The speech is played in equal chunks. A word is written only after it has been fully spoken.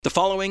The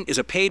following is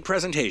a paid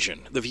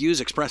presentation. The views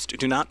expressed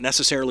do not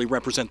necessarily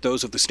represent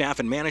those of the staff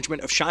and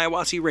management of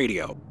Shiawassee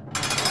Radio.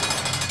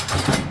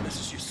 This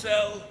is your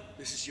cell.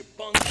 This is your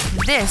bunk.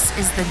 This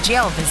is the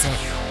jail visit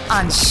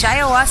on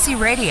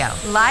Shiawassee Radio,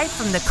 live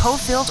from the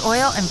Cofield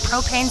Oil and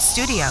Propane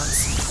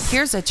Studios.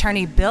 Here's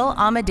attorney Bill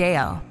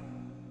Amadeo.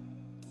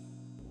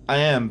 I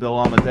am Bill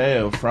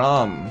Amadeo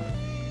from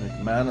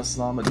McManus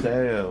and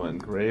Amadeo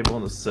and Grable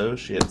and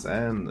Associates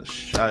and the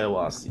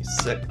Shiawassee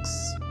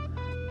 6.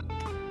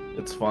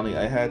 It's funny,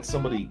 I had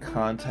somebody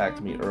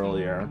contact me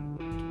earlier.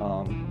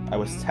 I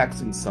was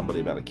texting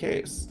somebody about a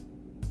case.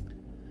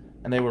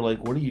 And they were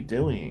like, "What are you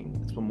doing?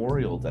 It's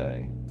Memorial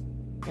Day."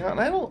 You know, and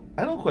I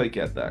don't quite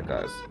get that,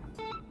 guys.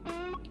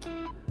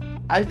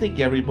 I think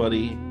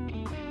everybody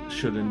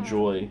should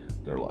enjoy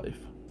their life.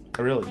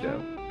 I really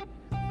do.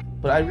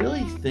 But I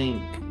really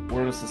think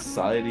we're in a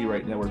society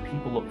right now where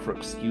people look for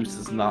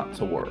excuses not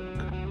to work.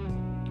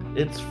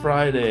 It's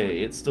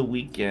Friday, it's the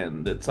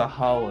weekend, it's a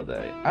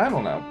holiday. I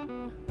don't know.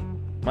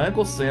 My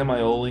Uncle Sam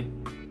Ioli,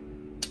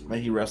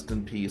 may he rest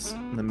in peace,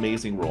 an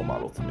amazing role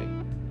model to me.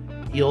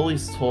 He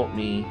always taught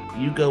me,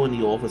 you go in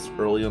the office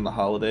early on the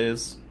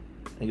holidays,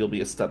 and you'll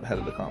be a step ahead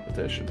of the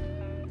competition.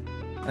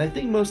 And I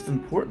think most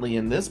importantly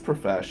in this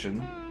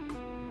profession,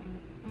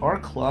 our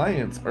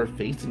clients are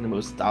facing the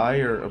most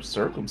dire of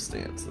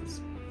circumstances.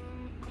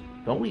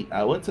 Don't we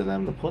owe it to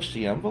them to push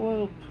the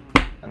envelope?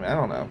 I mean, I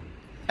don't know.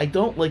 I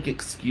don't like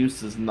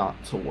excuses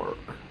not to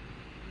work.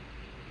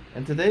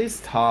 And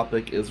today's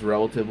topic is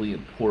relatively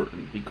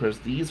important because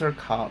these are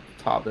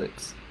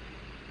topics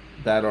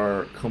that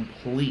are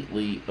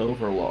completely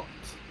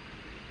overlooked.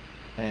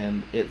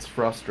 And it's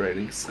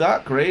frustrating.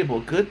 Scott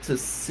Grable, good to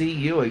see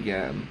you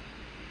again.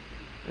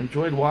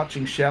 Enjoyed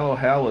watching Shallow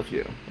Hal with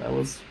you. That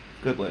was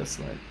good last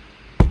night.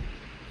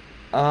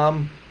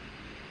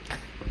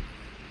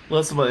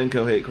 Let's talk about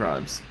inchoate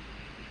crimes.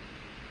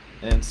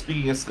 And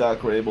speaking of Scott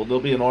Grable, there'll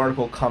be an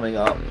article coming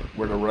up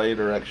where the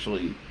writer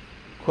actually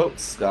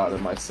quotes Scott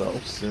and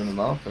myself soon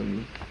enough,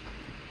 and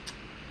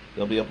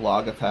there'll be a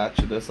blog attached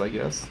to this, I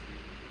guess.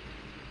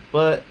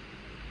 But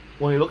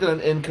when you're looking at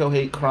an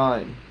inchoate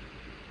crime,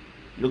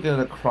 you're looking at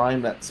a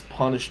crime that's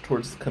punished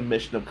towards the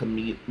commission of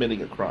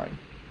committing a crime.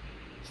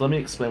 So let me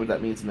explain what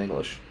that means in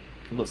English.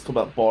 And let's talk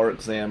about bar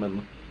exam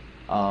and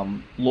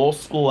law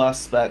school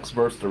aspects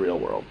versus the real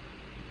world.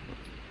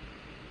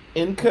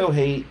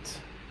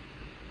 Inchoate,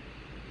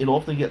 it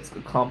often gets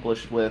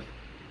accomplished with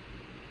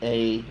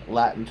a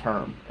Latin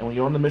term. And when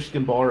you're on the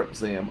Michigan bar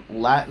exam,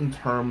 Latin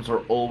terms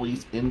are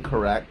always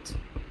incorrect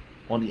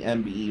on the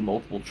MBE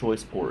multiple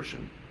choice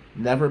portion.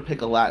 Never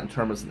pick a Latin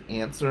term as an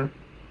answer,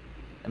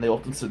 and they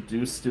often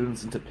seduce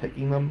students into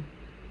picking them.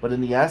 But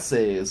in the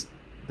essays,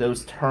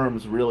 those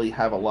terms really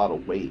have a lot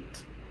of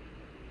weight.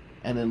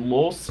 And in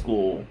law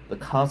school, the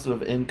concept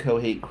of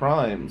inchoate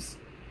crimes,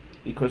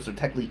 because they're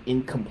technically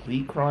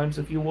incomplete crimes,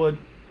 if you would,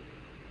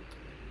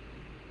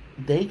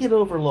 they get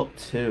overlooked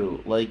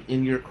too. Like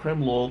in your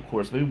crim law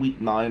course, maybe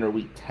week 9 or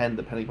week 10,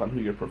 depending upon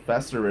who your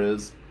professor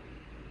is,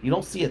 you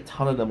don't see a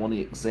ton of them on the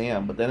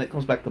exam, but then it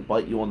comes back to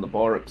bite you on the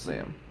bar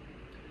exam.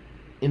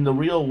 In the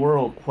real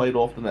world, quite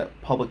often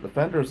at public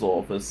defender's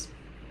office,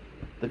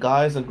 the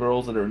guys and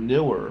girls that are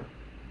newer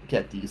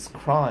get these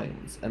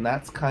crimes, and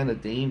that's kind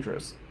of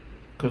dangerous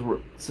because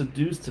we're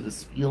seduced to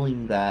this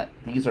feeling that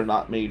these are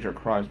not major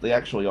crimes. They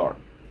actually are.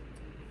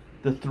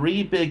 The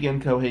 3 big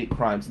inchoate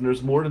crimes, and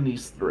there's more than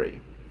these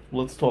 3.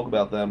 Let's talk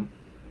about them.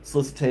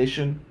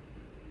 Solicitation,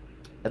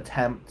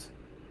 attempt,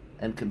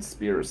 and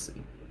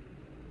conspiracy.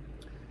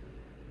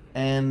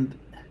 And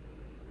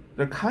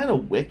they're kind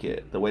of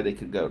wicked the way they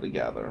could go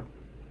together.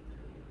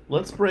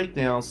 Let's break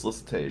down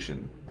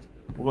solicitation.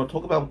 We're going to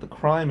talk about what the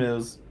crime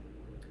is,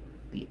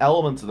 the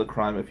elements of the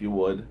crime, if you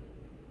would,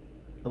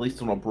 at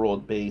least on a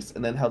broad base,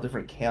 and then how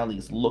different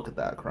counties look at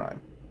that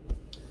crime.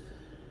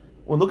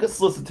 When we look at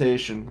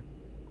solicitation,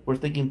 we're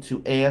thinking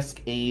to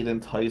ask, aid,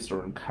 entice,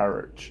 or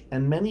encourage.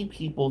 And many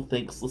people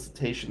think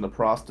solicitation to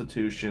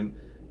prostitution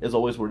is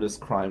always where this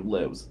crime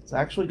lives. It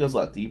actually goes a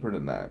lot deeper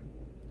than that.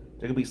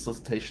 There could be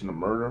solicitation to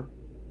murder.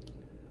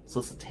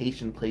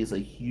 Solicitation plays a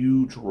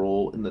huge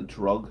role in the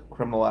drug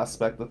criminal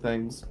aspect of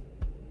things.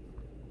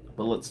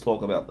 But let's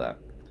talk about that.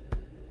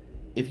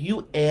 If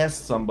you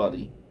ask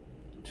somebody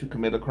to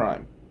commit a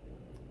crime,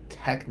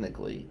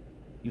 technically,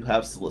 you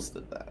have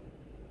solicited that.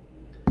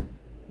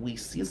 We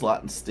see this a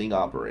lot in sting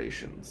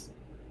operations.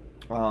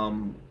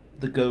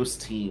 The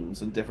ghost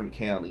teams in different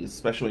counties,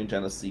 especially in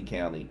Genesee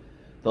County,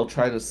 they'll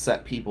try to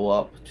set people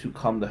up to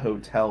come to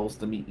hotels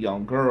to meet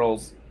young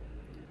girls.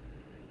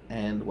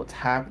 And what's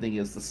happening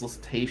is the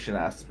solicitation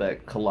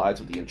aspect collides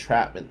with the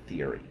entrapment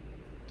theory.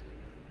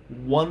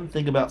 One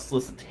thing about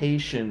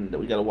solicitation that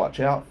we got to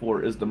watch out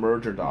for is the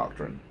merger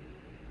doctrine.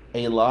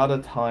 A lot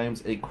of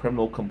times a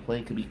criminal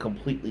complaint can be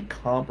completely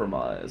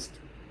compromised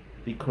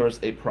because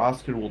a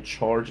prosecutor will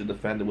charge a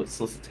defendant with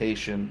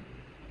solicitation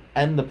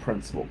and the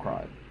principal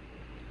crime.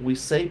 When we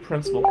say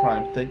principal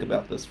crime, think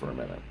about this for a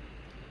minute.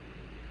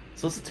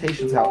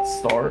 Solicitation is how it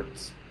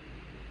starts,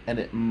 and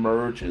it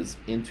merges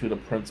into the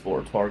principal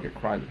or target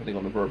crime, depending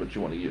on the verbiage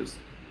you want to use.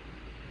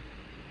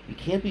 You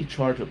can't be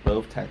charged with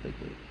both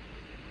technically.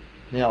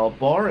 Now, a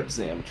bar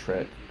exam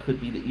trick could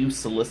be that you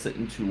solicit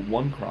into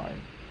one crime,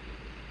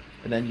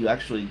 and then you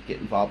actually get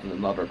involved in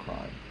another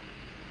crime.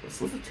 But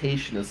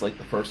solicitation is like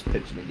the first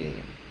pitch in the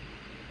game.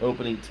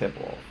 Opening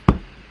tip-off.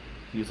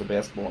 To use a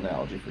basketball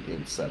analogy for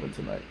Game 7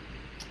 tonight.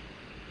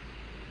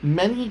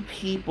 Many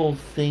people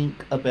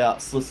think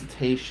about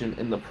solicitation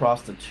in the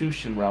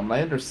prostitution realm, and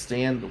I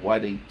understand why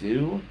they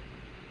do.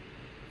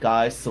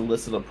 Guys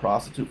solicit a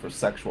prostitute for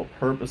sexual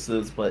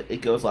purposes, but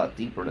it goes a lot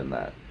deeper than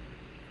that.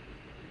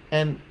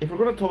 And if we're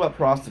going to talk about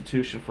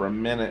prostitution for a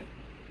minute,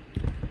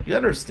 you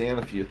understand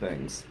a few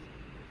things.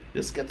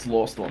 This gets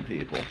lost on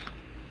people.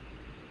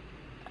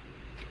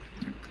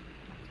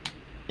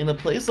 In a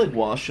place like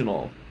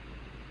Washtenaw,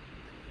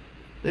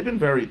 they've been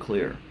very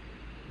clear.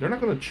 They're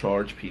not going to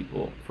charge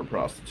people for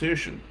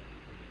prostitution.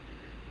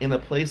 In a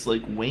place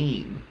like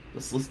Wayne, the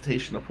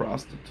solicitation of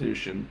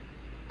prostitution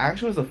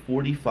actually has a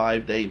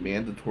 45-day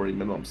mandatory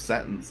minimum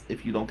sentence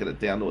if you don't get it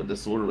down to a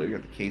disorderly or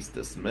get the case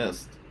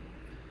dismissed.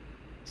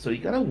 So you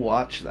got to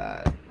watch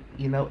that.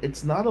 You know,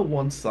 it's not a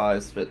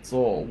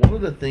one-size-fits-all. One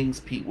of the things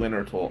Pete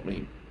Winter taught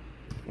me,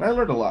 and I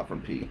learned a lot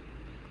from Pete,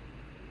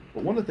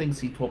 but one of the things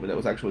he told me that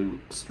was actually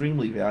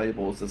extremely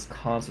valuable is this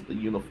concept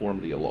of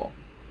uniformity of law.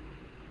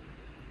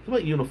 What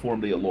about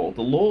uniformity of law?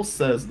 The law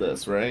says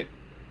this, right?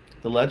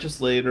 The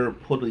legislator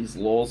put these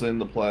laws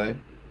into play.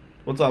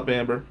 What's up,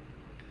 Amber?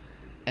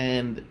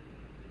 And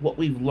what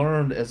we've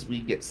learned as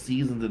we get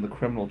seasoned in the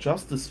criminal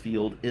justice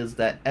field is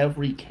that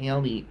every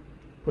county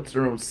puts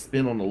their own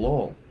spin on the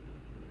law.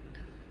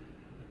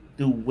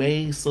 The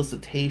way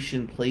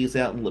solicitation plays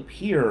out in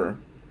Lapeer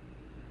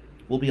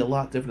will be a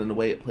lot different than the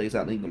way it plays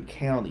out in Ingham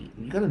County.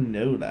 You got to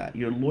know that.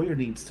 Your lawyer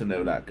needs to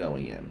know that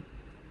going in.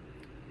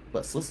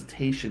 But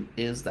solicitation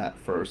is that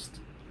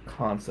first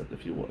concept,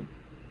 if you would.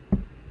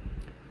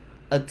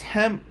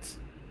 Attempt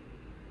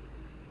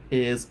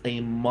is a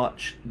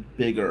much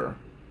bigger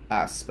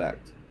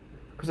aspect.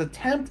 Because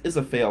attempt is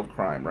a failed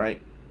crime,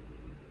 right?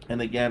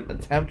 And again,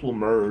 attempt will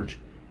merge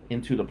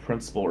into the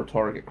principal or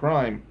target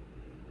crime.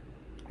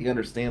 You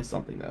understand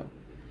something, though.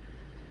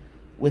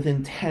 With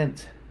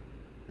intent,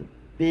 the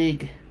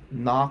big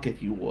knock,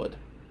 if you would,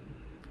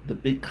 the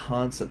big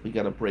concept we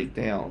got to break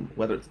down,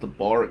 whether it's the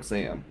bar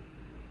exam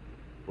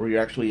or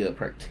you're actually a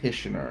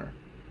practitioner,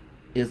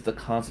 is the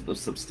concept of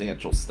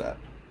substantial step.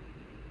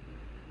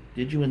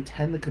 Did you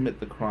intend to commit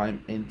the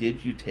crime, and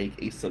did you take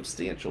a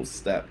substantial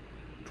step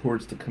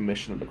towards the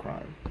commission of the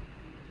crime?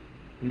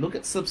 We look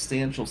at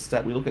substantial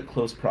step, we look at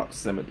close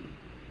proximity.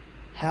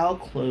 How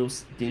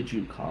close did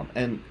you come?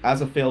 And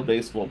as a failed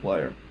baseball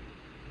player,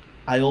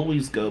 I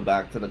always go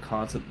back to the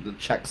concept of the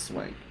check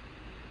swing.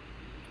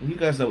 You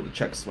guys know what the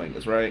check swing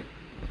is, right?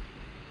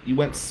 You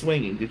went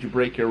swinging. Did you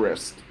break your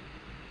wrist?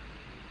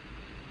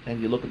 And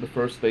you look at the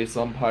first base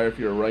umpire if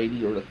you're a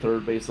righty, or the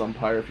third base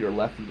umpire if you're a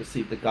lefty, to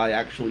see if the guy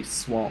actually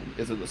swung.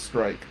 Is it a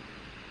strike?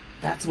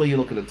 That's the way you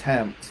look at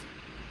attempt.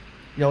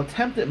 You know,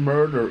 attempt at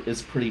murder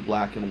is pretty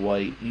black and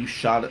white. You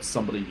shot at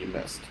somebody, you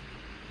missed.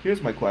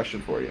 Here's my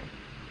question for you.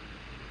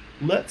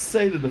 Let's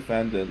say the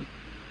defendant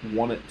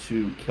wanted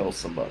to kill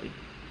somebody,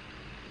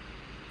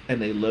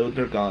 and they load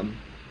their gun,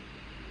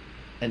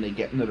 and they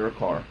get into their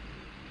car,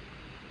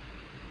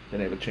 then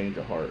they have a change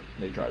of heart,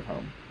 and they drive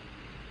home.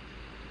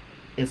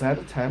 Is that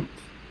attempt?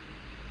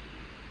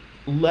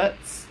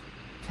 Let's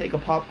take a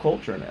pop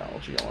culture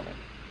analogy on it.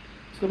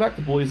 Let's go back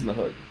to Boys in the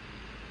Hood.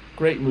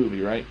 Great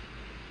movie, right?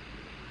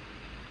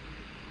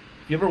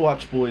 If you ever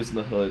watch Boys in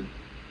the Hood,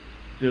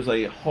 there's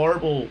a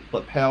horrible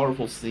but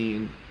powerful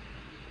scene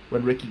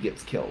when Ricky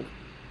gets killed.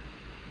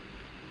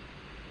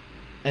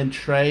 And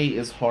Trey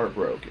is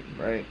heartbroken,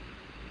 right?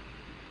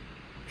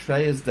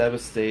 Trey is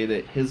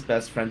devastated. His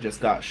best friend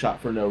just got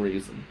shot for no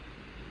reason.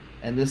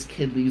 And this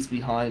kid leaves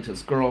behind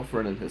his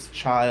girlfriend and his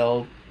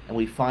child. And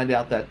we find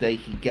out that day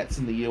he gets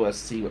in the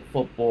USC with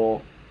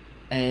football.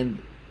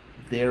 And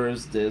there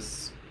is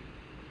this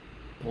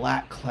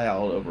black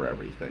cloud over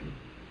everything.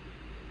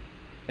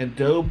 And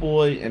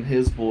Doughboy and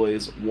his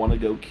boys want to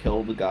go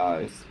kill the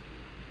guys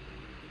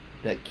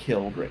that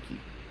killed Ricky.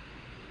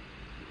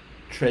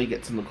 Trey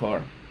gets in the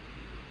car.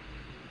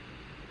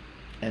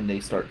 And they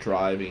start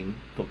driving,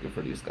 looking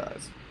for these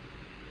guys.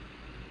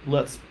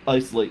 Let's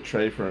isolate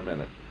Trey for a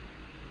minute.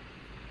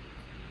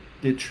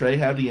 Did Trey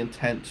have the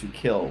intent to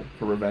kill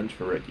for revenge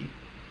for Ricky?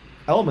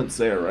 Elements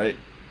there, right?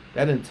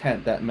 That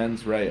intent, that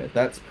mens rea,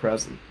 that's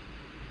present.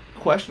 The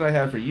question I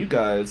have for you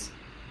guys,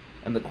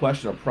 and the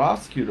question a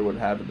prosecutor would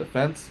have, a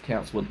defense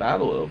counsel would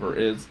battle over,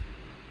 is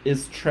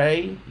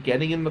Trey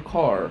getting in the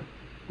car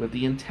with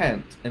the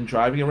intent and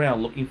driving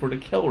around looking for the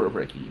killer of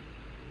Ricky,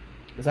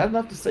 is that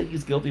enough to say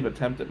he's guilty of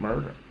attempted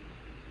murder?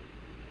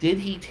 Did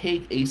he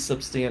take a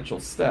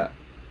substantial step?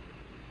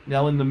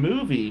 Now in the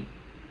movie,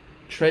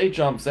 Trey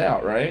jumps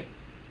out, right?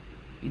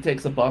 He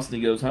takes a bus and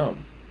he goes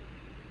home.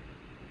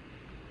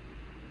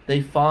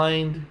 They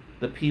find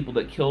the people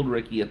that killed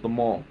Ricky at the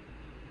mall.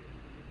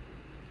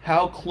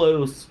 How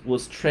close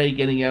was Trey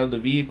getting out of the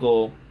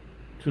vehicle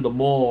to the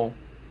mall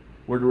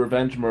where the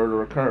revenge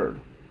murder occurred?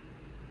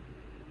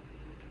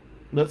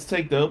 let's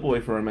take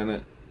Doughboy for a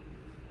minute.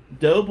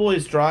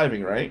 Doughboy's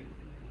driving, right?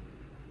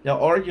 Now,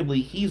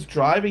 arguably, he's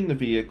driving the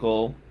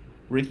vehicle,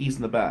 Ricky's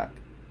in the back.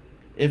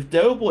 If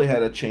Doughboy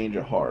had a change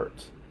of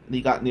heart, and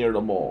he got near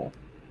the mall,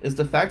 is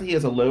the fact that he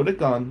has a loaded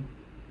gun,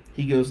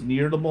 he goes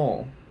near the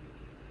mall,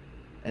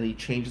 and he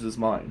changes his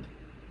mind.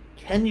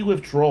 Can you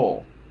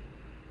withdraw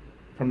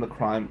from the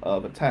crime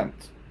of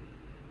attempt?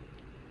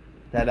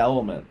 That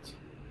element,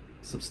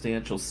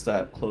 substantial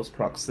step, close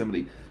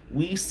proximity.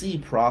 We see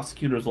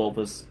prosecutors'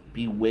 office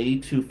be way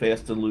too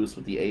fast and loose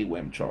with the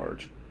AWIM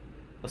charge,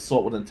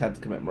 assault with intent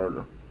to commit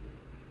murder.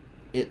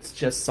 It's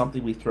just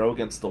something we throw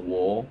against the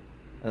wall,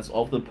 and it's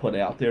often put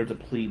out there to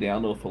plead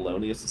down to a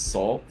felonious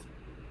assault.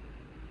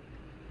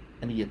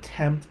 And the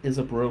attempt is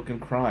a broken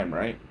crime,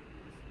 right?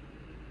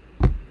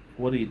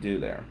 What do you do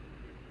there?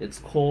 It's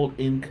called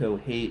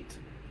incohate,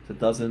 so it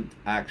doesn't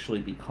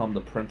actually become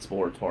the principal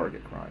or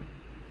target crime.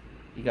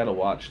 You gotta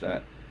watch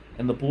that.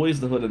 And the Boys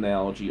in the Hood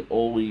analogy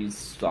always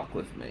stuck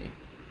with me.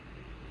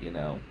 You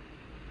know?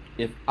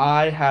 If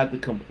I had the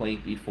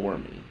complaint before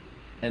me,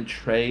 and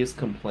Trey's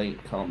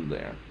complaint come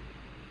there,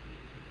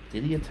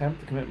 did he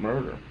attempt to commit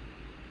murder?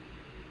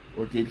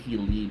 Or did he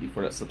leave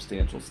before that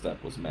substantial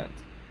step was met?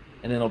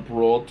 And in a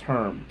broad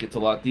term, gets a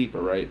lot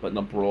deeper, right? But in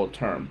a broad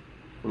term,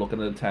 we're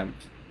looking at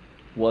attempt.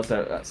 Was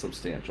that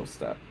substantial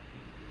step?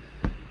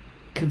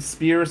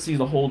 Conspiracy is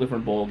a whole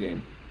different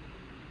ballgame.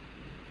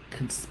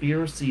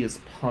 Conspiracy is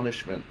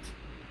punishment.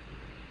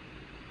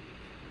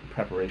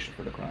 Preparation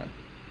for the crime.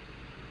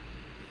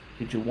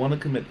 Did you want to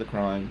commit the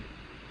crime?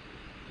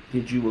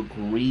 Did you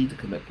agree to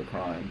commit the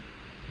crime?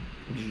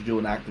 Or did you do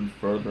an act in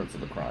furtherance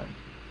of the crime?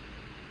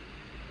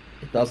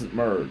 It doesn't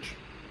merge.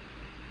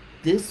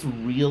 This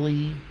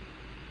really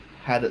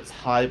had its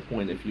high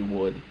point, if you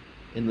would,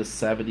 in the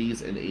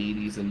 70s and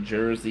 80s in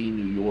Jersey,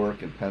 New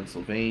York, and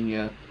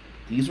Pennsylvania.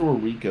 These were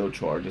where RICO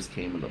charges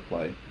came into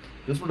play.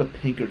 This is where the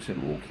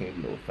Pinkerton rule came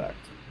into effect.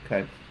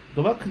 Okay?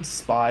 Go about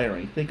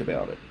conspiring. Think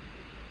about it.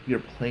 You're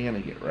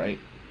planning it, right?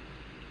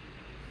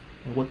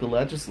 And what the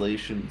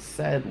legislation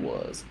said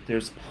was,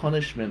 there's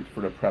punishment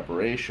for the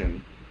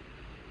preparation,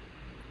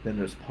 then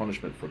there's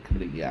punishment for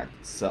committing the act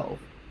itself.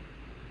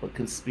 But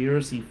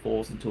conspiracy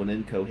falls into an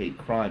incohate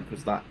crime because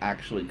it's not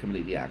actually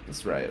committing the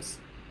actus reus.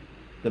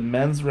 The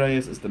mens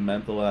reus is the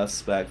mental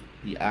aspect,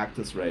 the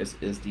actus reus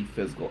is the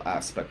physical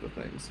aspect of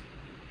things.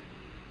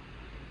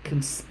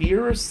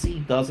 Conspiracy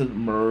doesn't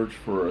merge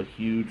for a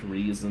huge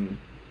reason.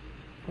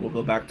 We'll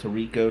go back to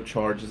RICO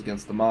charges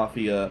against the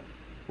mafia.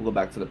 We'll go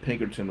back to the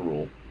Pinkerton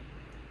rule.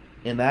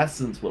 In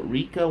essence, what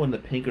RICO and the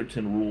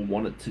Pinkerton rule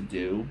wanted to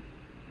do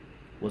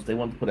was they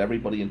wanted to put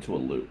everybody into a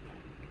loop.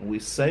 When we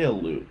say a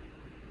loop,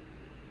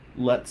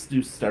 let's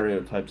do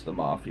stereotypes of the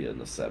mafia in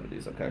the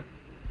 70s, okay?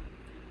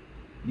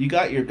 You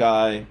got your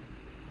guy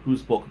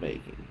who's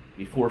bookmaking,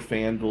 before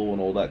FanDuel and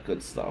all that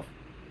good stuff.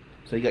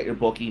 So you got your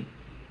bookie,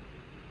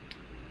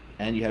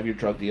 and you have your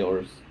drug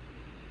dealers,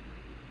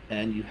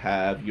 and you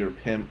have your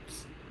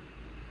pimps,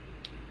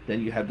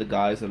 then you have the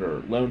guys that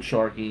are loan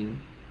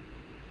sharking,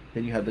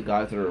 then you have the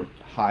guys that are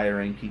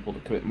hiring people to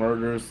commit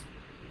murders.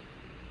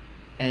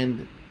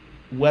 And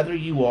whether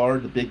you are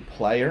the big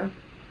player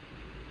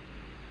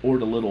or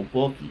the little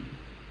bookie,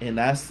 in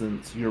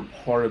essence, you're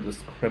part of this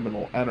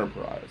criminal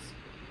enterprise.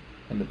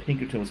 And the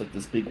Pinkerton was like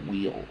this big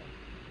wheel.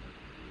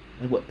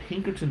 And what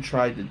Pinkerton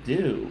tried to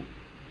do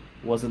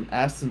was, in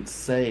essence,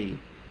 say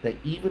that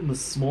even the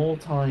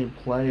small-time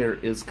player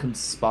is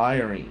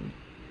conspiring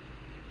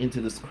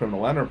into this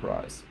criminal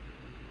enterprise.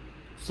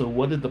 So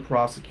what did the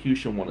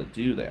prosecution want to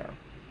do there?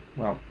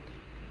 Well,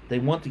 they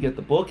want to get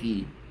the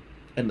bookie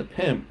and the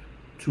pimp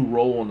to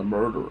roll on the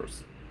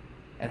murderers.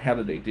 And how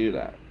did they do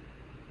that?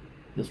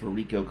 This is where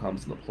RICO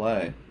comes into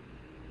play.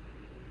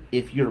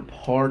 If you're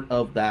part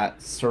of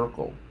that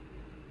circle,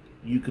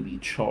 you could be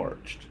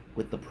charged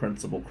with the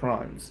principal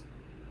crimes,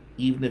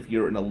 even if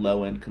you're in a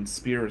low-end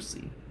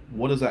conspiracy.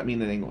 What does that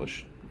mean in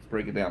English? Let's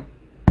break it down.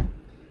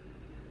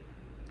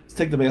 Let's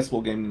take the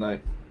basketball game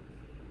tonight.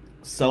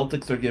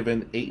 Celtics are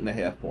given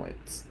 8.5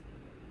 points.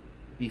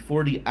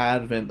 Before the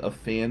advent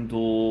of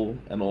FanDuel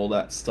and all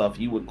that stuff,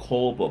 you would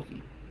call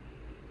bookie.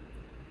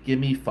 Give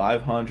me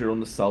 500 on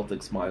the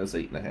Celtics minus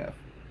 8.5.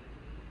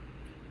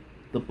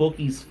 The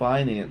bookie's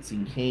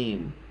financing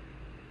came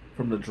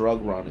from the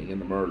drug running and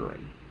the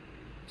murdering.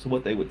 So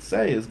what they would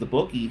say is the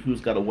bookie,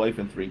 who's got a wife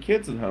and 3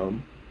 kids at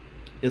home,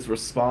 is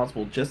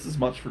responsible just as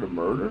much for the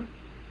murder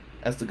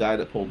as the guy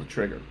that pulled the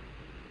trigger.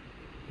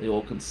 They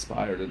all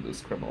conspired in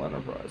this criminal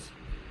enterprise.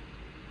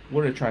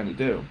 What are they trying to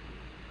do?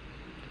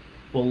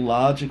 Well,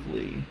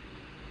 logically,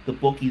 the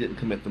bookie didn't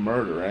commit the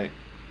murder, right?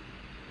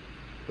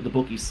 But the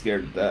bookie's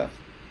scared to death.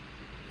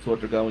 So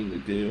what they're going to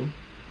do,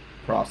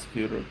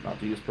 prosecutor, not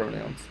to use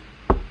pronouns,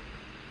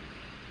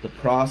 the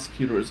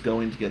prosecutor is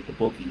going to get the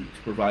bookie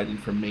to provide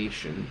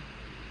information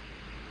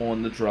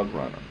on the drug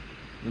runner.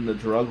 Then the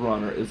drug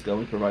runner is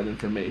going to provide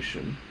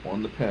information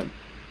on the pimp.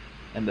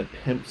 And the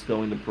pimp's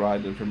going to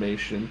provide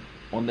information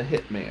on the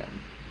hitman.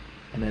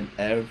 And then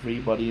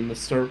everybody in the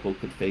circle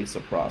could face a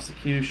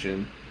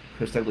prosecution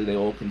because technically they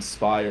all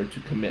conspired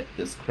to commit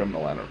this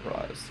criminal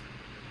enterprise.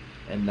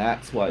 And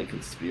that's why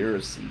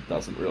conspiracy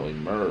doesn't really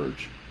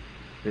merge.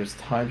 There's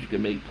times you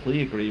can make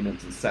plea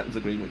agreements and sentence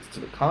agreements to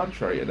the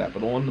contrary of that,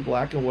 but on the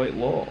black and white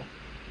law,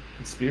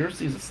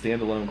 conspiracy is a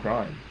standalone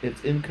crime.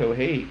 It's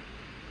incoherent,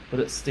 but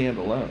it's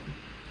standalone.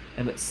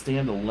 And it's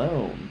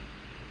standalone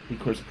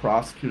because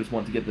prosecutors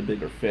want to get the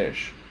bigger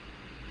fish.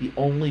 The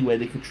only way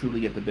they could truly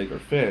get the bigger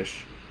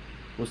fish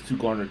was to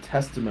garner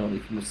testimony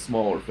from the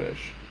smaller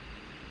fish.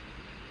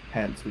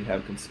 Hence, we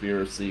have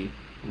conspiracy,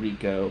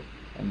 RICO,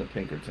 and the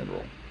Pinkerton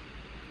rule.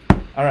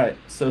 Alright,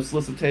 so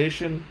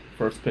solicitation,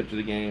 first pitch of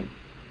the game.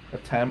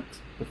 Attempt,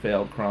 the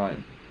failed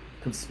crime.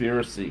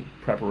 Conspiracy,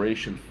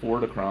 preparation for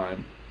the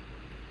crime,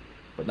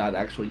 but not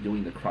actually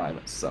doing the crime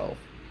itself.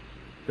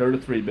 There are the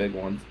three big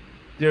ones.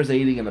 There's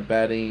aiding and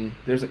abetting,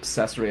 there's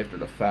accessory after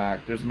the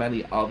fact, there's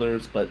many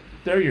others, but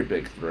they're your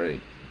big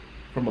three.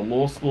 From a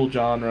law school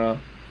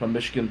genre, from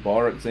Michigan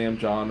bar exam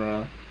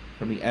genre,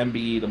 from the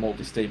MBE, the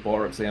multi-state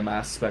bar exam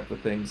aspect of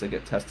things, they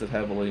get tested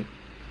heavily.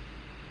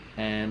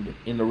 And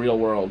in the real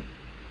world,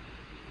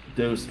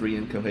 those three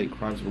incoherent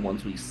crimes are the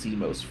ones we see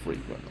most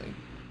frequently.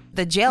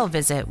 The Jail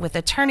Visit with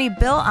attorney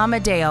Bill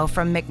Amadeo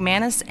from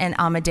McManus and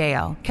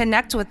Amadeo.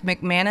 Connect with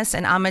McManus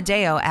and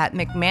Amadeo at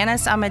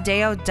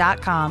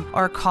McManusAmadeo.com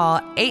or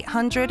call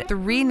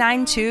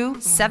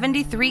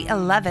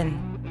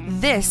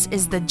 800-392-7311. This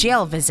is The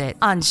Jail Visit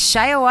on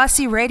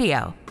Shiawassee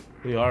Radio.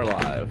 We are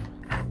live.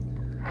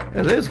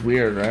 It is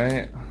weird,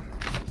 right?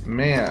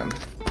 Man.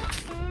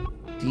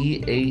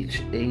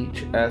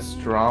 DHHS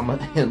drama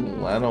in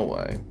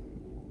Lenawee.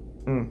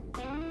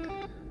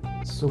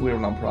 It's so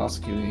weird when I'm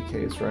prosecuting a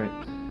case, right?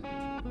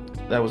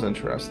 That was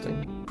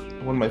interesting.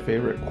 One of my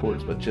favorite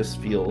courts, but just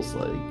feels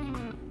like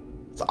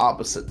it's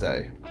opposite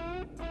day.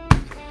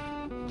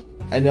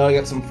 I know I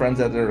got some friends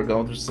out there that are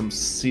going through some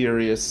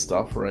serious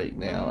stuff right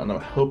now, and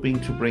I'm hoping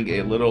to bring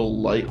a little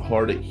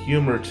lighthearted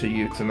humor to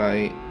you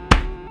tonight.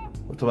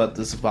 We'll talk about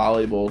this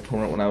volleyball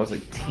tournament when I was a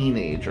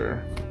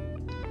teenager.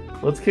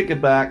 Let's kick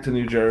it back to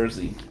New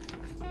Jersey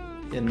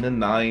in the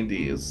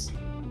 90s.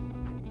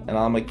 And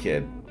I'm a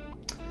kid.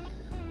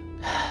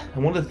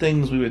 And one of the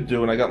things we would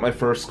do when I got my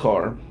first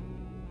car,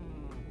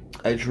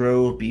 I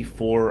drove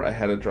before I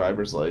had a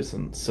driver's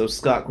license. So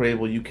Scott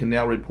Grable, you can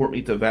now report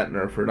me to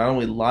Ventnor for not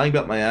only lying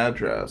about my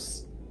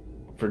address,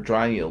 for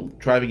driving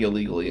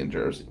illegally in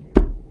Jersey.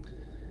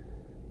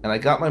 And I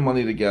got my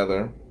money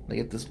together. I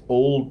get this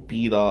old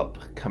beat up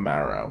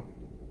Camaro.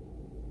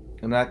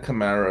 And that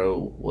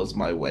Camaro was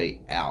my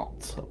way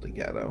out of the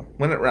ghetto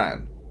when it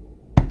ran.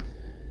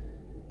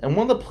 And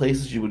one of the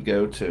places you would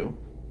go to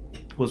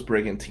was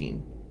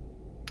Brigantine.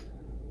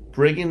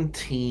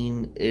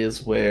 Brigantine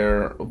is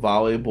where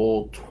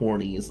volleyball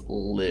tourneys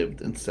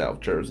lived in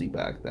South Jersey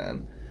back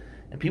then.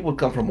 And people would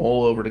come from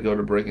all over to go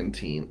to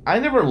Brigantine. I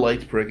never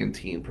liked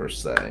Brigantine per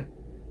se.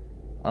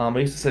 I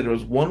used to say there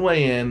was one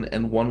way in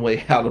and one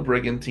way out of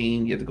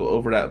Brigantine. You had to go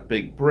over that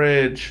big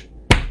bridge.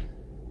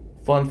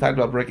 Fun fact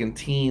about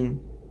Brigantine,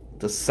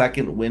 the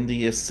second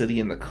windiest city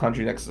in the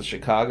country next to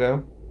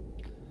Chicago.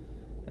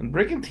 And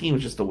Brigantine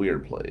was just a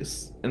weird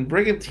place. And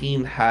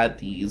Brigantine had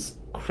these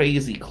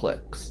crazy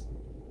cliques.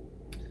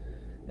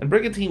 And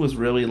Brigantine was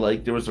really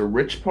like, there was a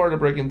rich part of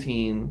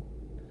Brigantine,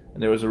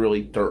 and there was a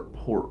really dirt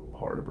poor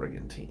part of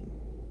Brigantine.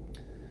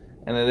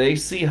 And at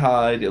AC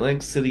High, the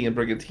Atlantic City and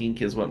Brigantine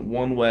kids went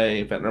one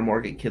way, Ventnor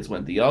Market kids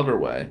went the other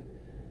way.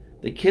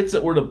 The kids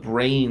that were the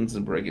brains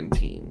in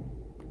Brigantine,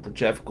 the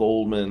Jeff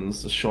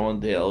Goldmans, the Sean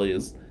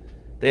Daly's,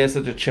 they had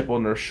such a chip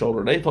on their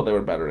shoulder. They thought they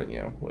were better than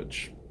you,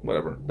 which...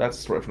 whatever, that's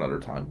a story for another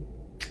time.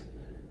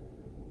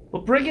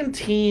 But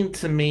Brigantine,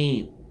 to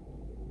me,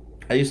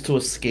 I used to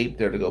escape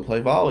there to go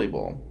play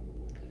volleyball.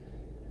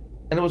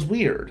 And it was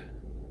weird.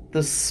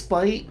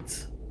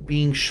 Despite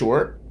being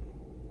short,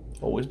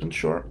 always been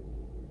short,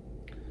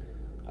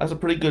 I was a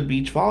pretty good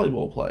beach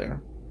volleyball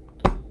player.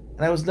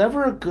 And I was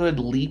never a good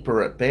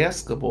leaper at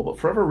basketball, but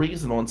for whatever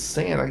reason on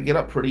sand, I could get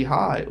up pretty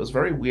high. It was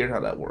very weird how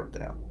that worked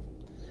out.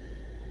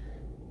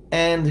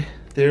 And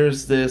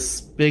there's this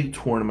big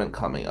tournament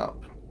coming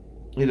up.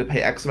 You had to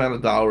pay X amount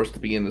of dollars to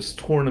be in this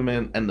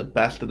tournament, and the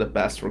best of the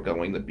best were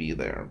going to be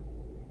there.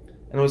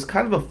 And it was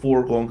kind of a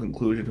foregone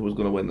conclusion who was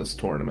going to win this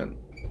tournament.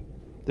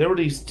 There were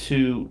these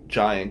two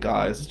giant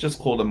guys. Let's just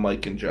call them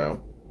Mike and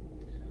Joe.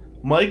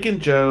 Mike and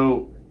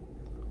Joe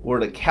were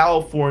the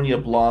California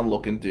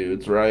blonde-looking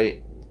dudes,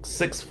 right?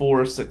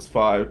 6'4",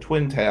 6'5",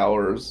 twin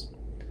towers.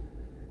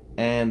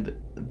 And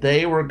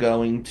they were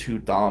going to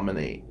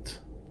dominate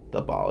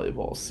the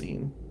volleyball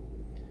scene.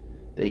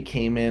 They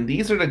came in.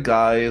 These are the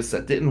guys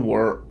that didn't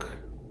work,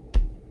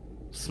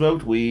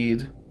 smoked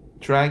weed,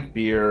 drank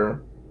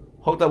beer,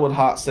 hooked up with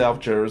hot South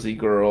Jersey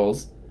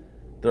girls.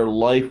 Their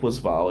life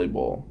was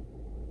volleyball.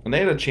 And they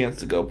had a chance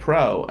to go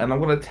pro. And I'm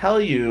going to tell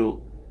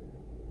you,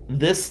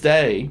 this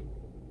day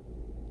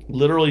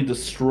literally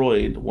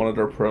destroyed one of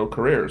their pro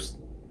careers.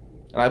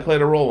 And I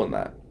played a role in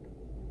that.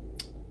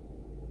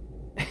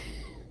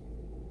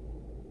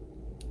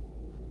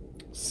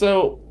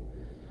 So,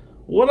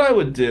 what I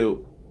would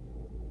do,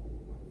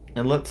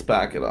 and let's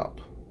back it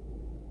up.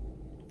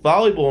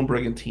 volleyball in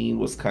Brigantine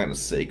was kind of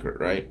sacred,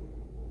 right?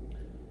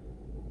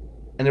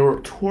 And there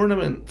were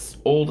tournaments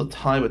all the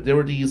time, but there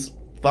were these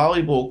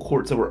volleyball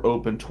courts that were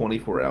open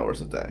 24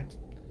 hours a day.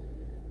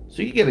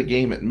 So you could get a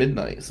game at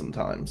midnight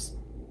sometimes.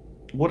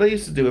 What I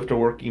used to do after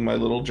working my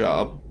little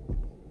job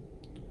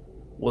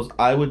was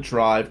I would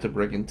drive to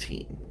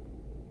Brigantine.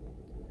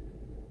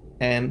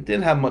 And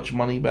didn't have much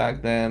money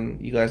back then.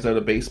 You guys know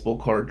the baseball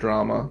card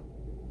drama.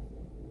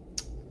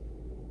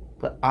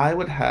 But I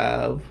would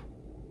have...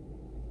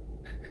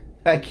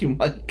 Thank you,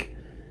 Mike.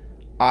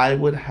 I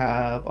would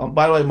have...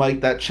 by the way, Mike,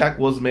 that check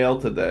was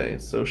mailed today.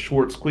 So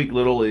Schwartz Creek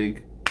Little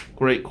League,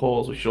 great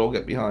calls. We should all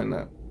get behind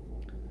that.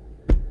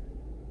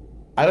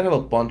 I would have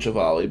a bunch of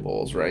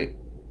volleyballs, right?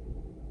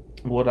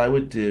 What I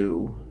would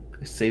do,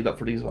 I saved up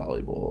for these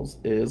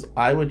volleyballs, is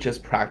I would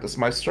just practice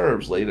my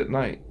serves late at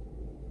night.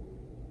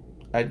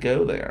 I'd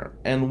go there.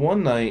 And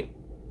one night,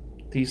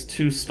 these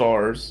two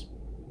stars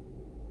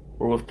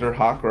were with their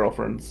hot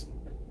girlfriends.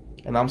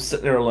 And I'm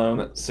sitting there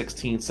alone at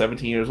 16,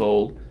 17 years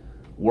old,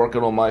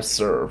 working on my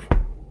serve.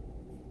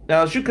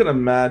 Now, as you can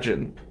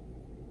imagine,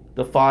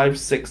 the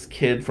 5'6"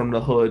 kid from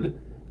the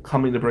hood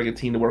coming to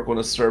Brigantine to work on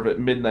a serve at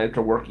midnight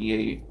after working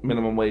a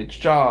minimum wage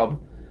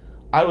job,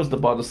 I was the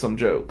butt of some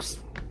jokes.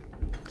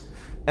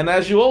 And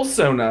as you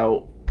also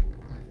know,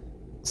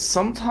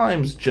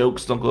 sometimes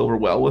jokes don't go over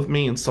well with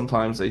me, and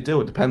sometimes they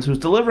do. It depends who's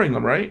delivering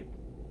them, right?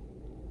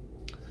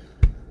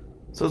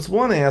 So this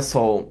one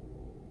asshole,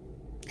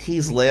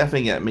 he's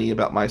laughing at me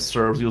about my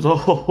serves. He goes,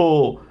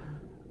 "Oh,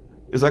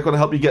 is that going to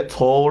help you get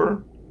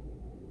taller?"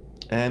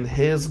 And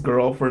his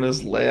girlfriend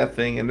is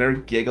laughing, and they're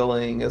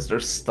giggling as they're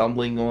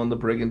stumbling on the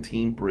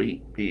Brigantine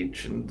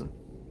beach. And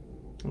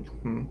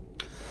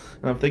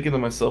I'm thinking to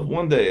myself,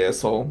 one day,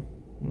 asshole,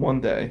 one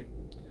day,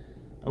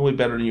 I'll be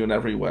better than you in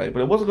every way.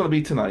 But it wasn't going to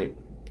be tonight.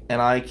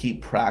 And I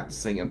keep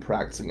practicing and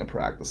practicing and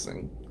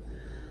practicing.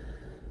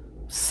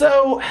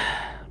 So,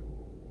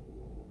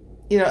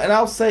 and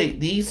I'll say,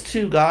 these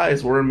two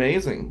guys were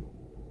amazing.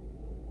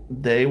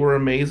 They were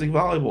amazing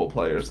volleyball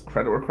players.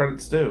 Credit where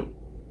credit's due.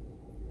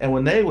 And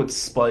when they would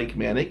spike,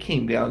 man, it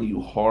came down to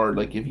you hard.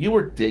 Like, if you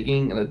were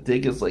digging, and a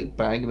dig is like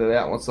banging it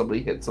out when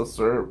somebody hits a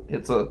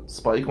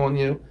spike on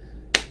you,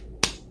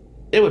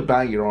 it would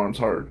bang your arms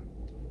hard.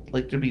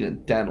 Like there'd be a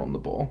dent on the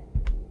ball.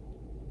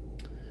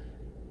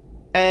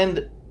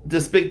 And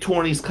this big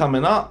tourney's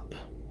coming up.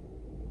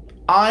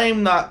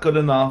 I'm not good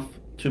enough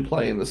to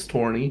play in this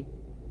tourney.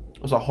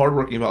 I was a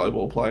hardworking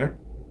volleyball player.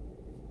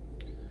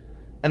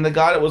 And the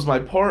guy that was my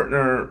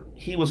partner,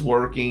 he was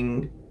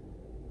working.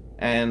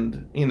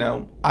 And,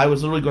 I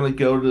was literally going to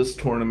go to this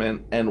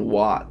tournament and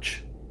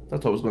watch.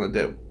 That's what I was going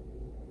to do.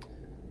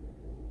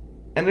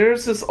 And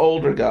there's this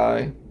older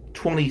guy,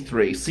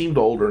 23, seemed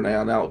older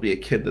now would be a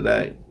kid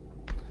today.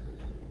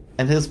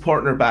 And his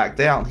partner backed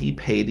down. He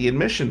paid the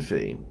admission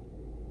fee.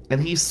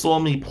 And he saw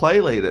me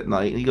play late at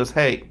night, and he goes,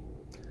 "Hey,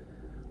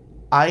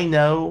 I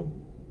know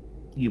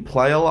you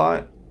play a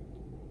lot.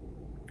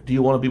 Do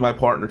you want to be my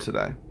partner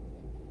today?"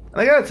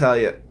 And I gotta tell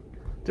you,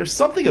 there's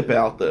something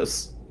about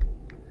this.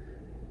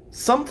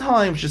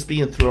 Sometimes just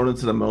being thrown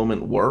into the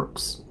moment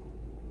works.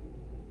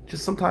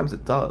 Just sometimes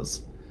it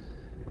does.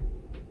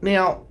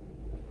 Now,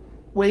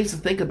 ways to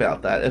think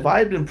about that. If I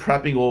had been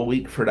prepping all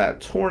week for that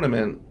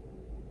tournament,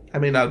 I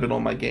may not have been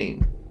on my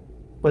game.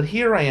 But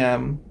here I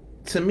am.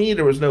 To me,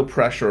 there was no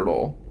pressure at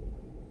all.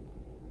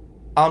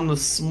 I'm the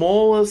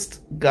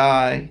smallest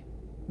guy.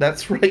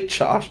 That's right,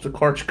 Josh, the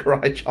Karch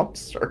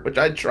jumpster, which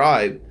I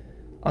tried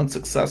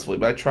unsuccessfully,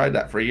 but I tried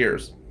that for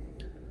years.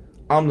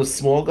 I'm the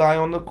small guy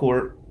on the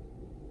court,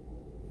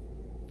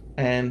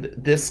 and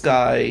this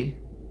guy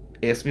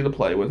asked me to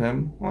play with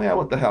him. Oh yeah,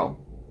 what the hell?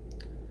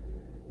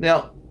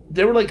 Now,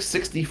 there were like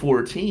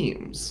 64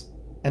 teams,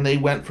 and they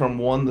went from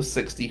 1 to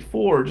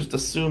 64, just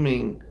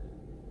assuming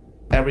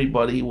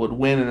everybody would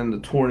win and then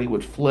the tourney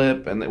would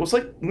flip, and it was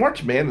like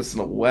March Madness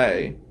in a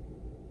way.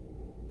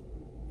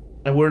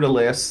 And we're the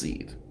last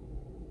seed.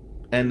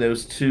 And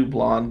those two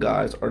blonde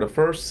guys are the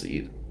first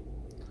seed.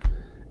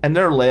 And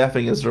they're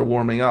laughing as they're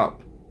warming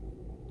up.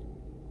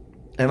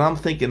 And I'm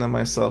thinking to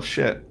myself,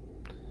 shit.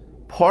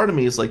 Part of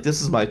me is like,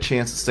 this is my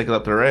chance to stick it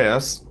up their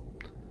ass.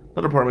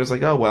 Another part of me is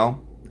like, oh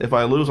well, if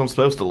I lose, I'm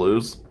supposed to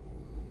lose.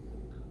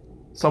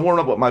 So I'm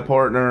warming up with my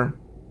partner.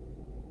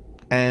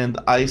 And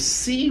I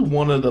see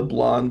one of the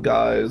blonde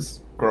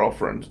guys'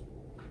 girlfriend.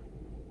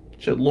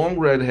 She had long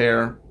red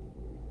hair.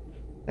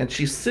 And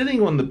she's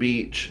sitting on the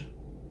beach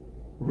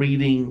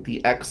reading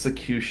the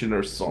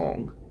Executioner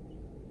song.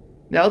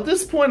 Now, at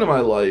this point in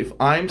my life,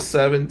 I'm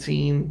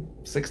 16,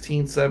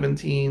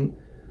 17.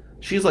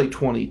 She's like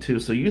 22,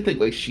 so you think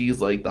like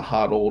she's like the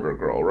hot older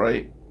girl,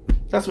 right?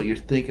 That's what you're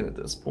thinking at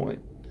this point.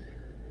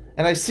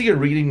 And I see her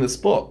reading this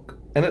book.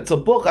 And it's a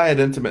book I had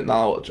intimate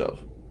knowledge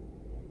of.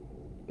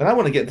 And I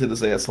want to get into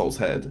this asshole's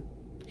head.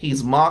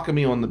 He's mocking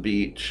me on the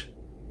beach.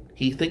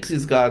 He thinks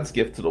he's God's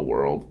gift to the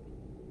world.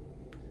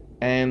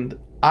 And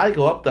I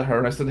go up to her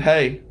and I said,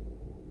 "Hey,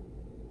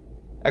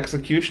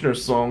 Executioner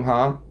song,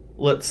 huh?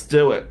 Let's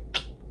do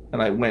it."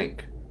 And I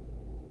wink.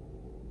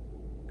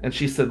 And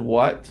she said,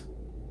 "What?"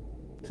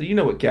 So you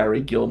know what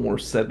Gary Gilmore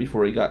said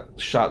before he got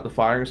shot at the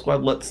firing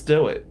squad? Let's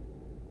do it.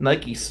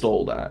 Nike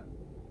stole that.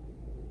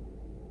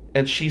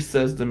 And she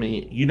says to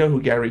me, you know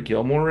who Gary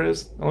Gilmore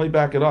is? Let me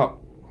back it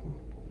up.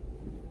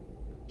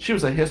 She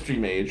was a history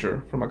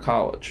major from a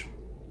college.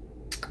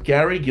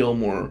 Gary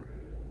Gilmore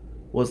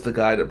was the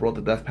guy that brought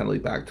the death penalty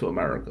back to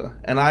America.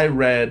 And I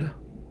read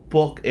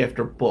book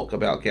after book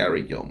about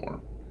Gary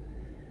Gilmore.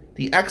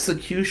 The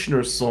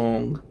Executioner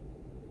song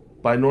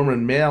by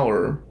Norman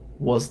Mailer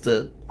was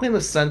the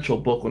quintessential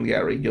book on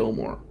Gary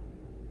Gilmore.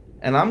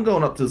 And I'm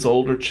going up to this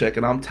older chick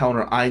and I'm telling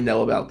her I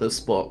know about this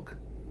book.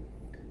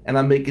 And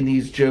I'm making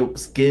these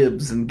jokes,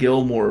 Gibbs and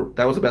Gilmore.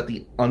 That was about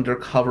the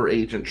undercover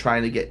agent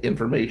trying to get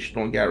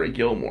information on Gary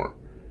Gilmore.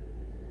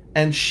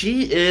 And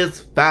she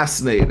is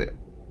fascinated.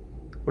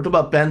 We're talking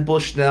about Ben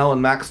Bushnell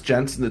and Max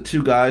Jensen, the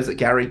two guys that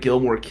Gary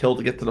Gilmore killed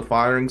to get to the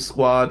firing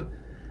squad.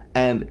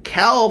 And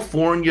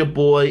California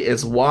Boy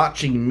is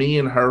watching me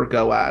and her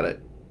go at it.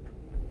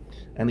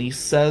 And he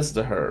says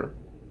to her,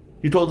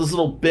 you told this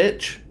little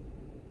bitch?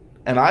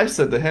 And I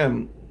said to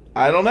him,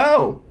 I don't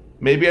know.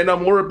 Maybe I know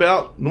more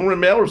about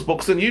Norman Mailer's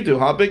books than you do,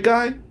 huh, big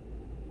guy?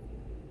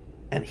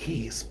 And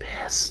he's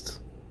pissed.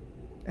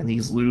 And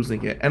he's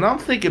losing it. And I'm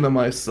thinking to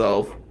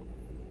myself,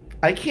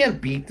 I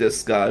can't beat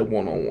this guy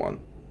one-on-one.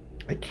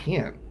 I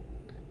can't.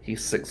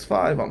 He's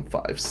 6'5", I'm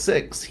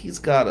 5'6". He's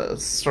got a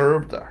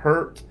serve to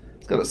hurt.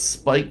 He's got a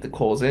spike to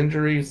cause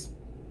injuries.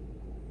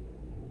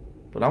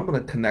 But I'm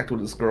going to connect with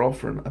his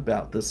girlfriend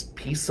about this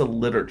piece of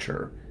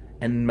literature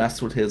and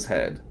mess with his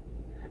head.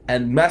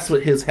 And mess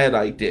with his head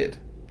I did.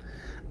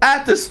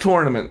 At this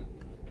tournament,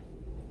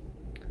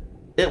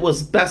 it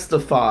was best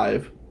of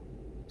 5.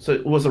 So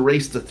it was a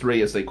race to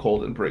 3, as they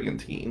called it in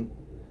Brigantine.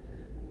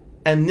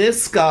 And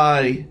this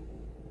guy,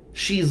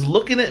 she's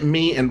looking at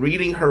me and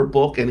reading her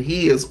book, and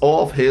he is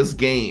off his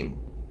game.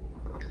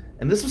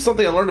 And this was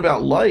something I learned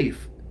about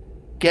life.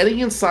 Getting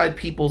inside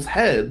people's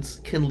heads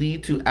can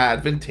lead to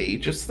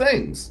advantageous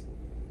things.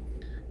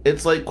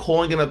 It's like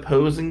calling an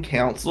opposing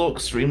counsel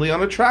extremely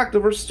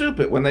unattractive or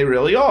stupid when they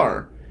really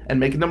are, and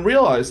making them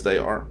realize they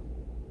are.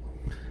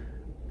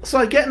 So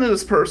I get into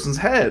this person's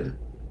head.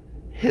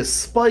 His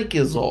spike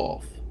is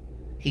off.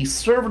 He's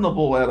serving the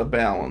ball out of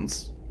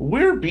bounds.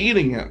 We're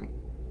beating him.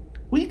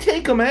 We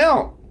take him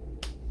out.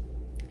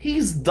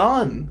 He's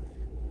done.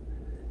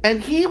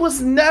 And he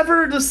was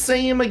never the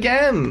same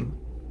again.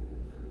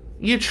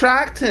 You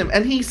tracked him,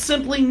 and he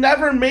simply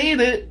never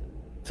made it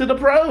to the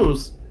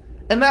pros.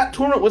 And that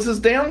tournament was his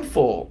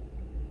downfall.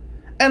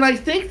 And I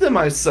think to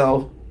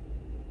myself,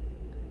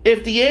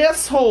 if the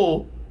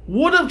asshole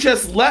would have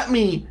just let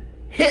me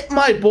hit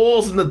my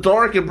balls in the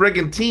dark in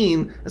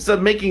Brigantine instead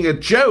of making a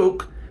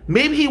joke,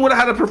 maybe he would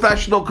have had a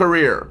professional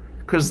career.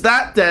 Because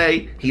that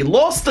day, he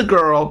lost the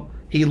girl,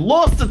 he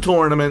lost the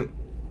tournament,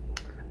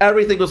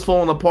 everything was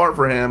falling apart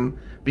for him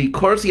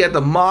because he had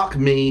to mock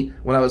me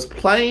when I was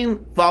playing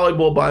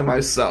volleyball by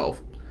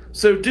myself.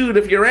 So dude,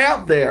 if you're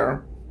out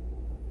there,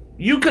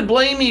 you could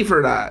blame me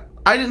for that.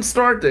 I didn't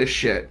start this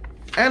shit.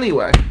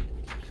 Anyway.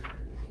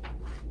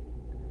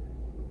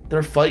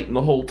 They're fighting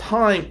the whole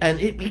time, and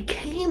it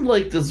became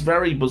like this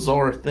very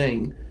bizarre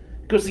thing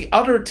because the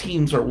other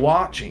teams are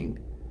watching.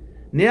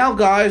 Now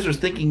guys are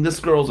thinking this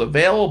girl's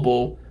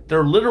available.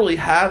 They're literally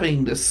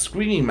having this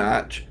screaming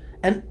match,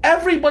 and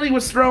everybody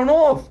was thrown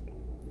off.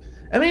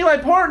 I mean, my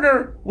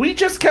partner, we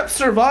just kept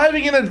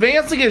surviving and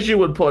advancing, as you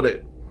would put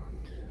it.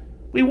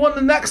 We won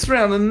the next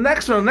round, and the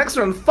next round, and the next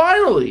round.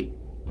 Finally,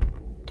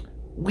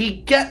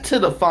 we get to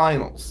the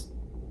finals.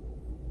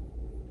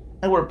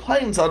 And we're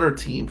playing this other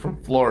team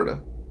from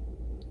Florida.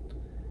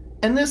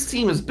 And this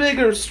team is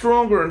bigger,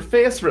 stronger, and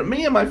faster. But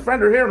me and my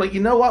friend are here. I'm like,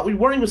 you know what? We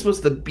weren't even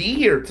supposed to be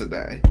here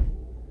today.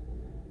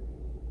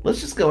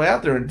 Let's just go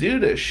out there and do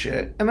this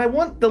shit. And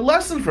the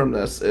lesson from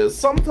this is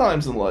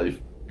sometimes in life,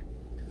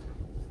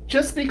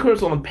 just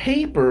because on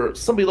paper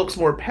somebody looks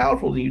more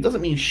powerful than you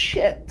doesn't mean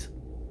shit.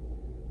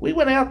 We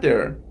went out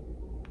there,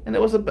 and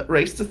it was a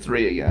race to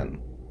 3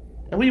 again.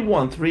 And we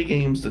won 3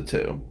 games to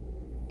 2.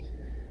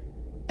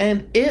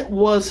 And it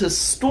was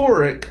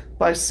historic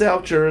by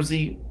South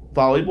Jersey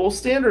volleyball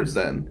standards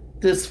then.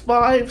 This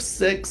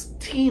 5'6"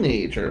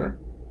 teenager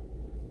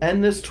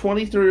and this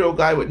 23-year-old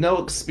guy with no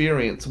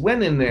experience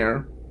went in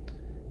there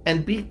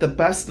and beat the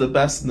best of the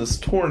best in this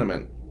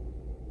tournament.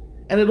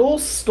 And it all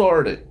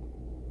started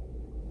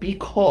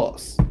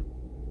because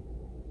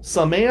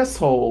some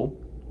asshole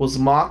was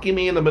mocking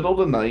me in the middle of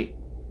the night.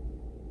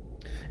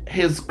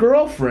 His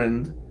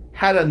girlfriend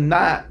had a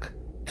knack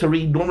to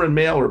read Norman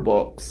Mailer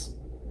books,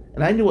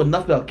 and I knew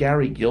enough about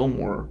Gary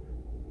Gilmore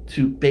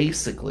to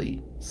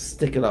basically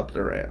stick it up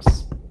their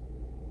ass.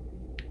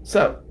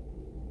 So,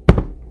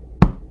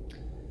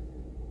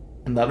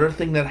 another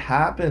thing that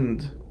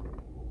happened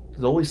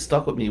that always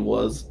stuck with me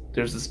was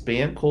there's this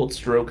band called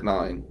Stroke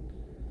 9.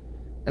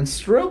 And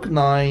Stroke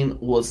 9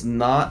 was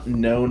not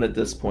known at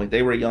this point.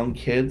 They were young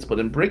kids, but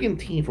in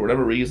Brigantine, for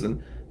whatever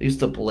reason, they used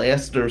to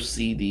blast their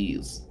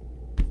CDs.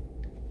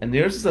 And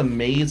there's this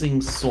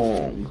amazing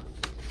song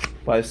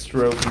by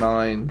Stroke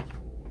 9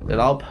 that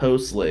I'll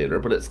post later,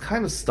 but it's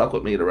kind of stuck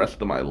with me the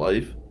rest of my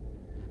life.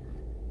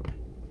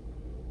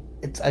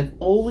 I've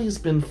always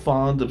been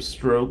fond of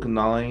Stroke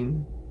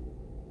 9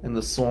 and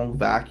the song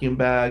Vacuum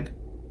Bag.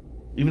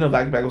 Even though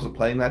Vacuum Bag wasn't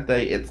playing that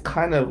day, it's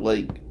kind of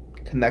like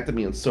connected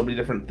me in so many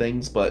different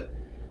things. But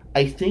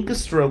I think of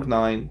Stroke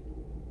 9,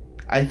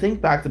 I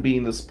think back to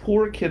being this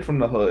poor kid from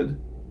the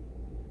hood,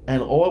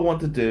 and all I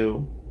wanted to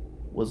do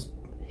was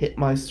hit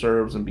my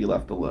serves and be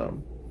left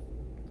alone.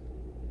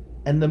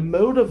 And the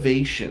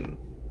motivation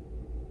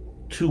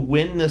to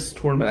win this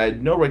tournament I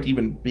had no right to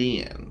even be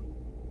in,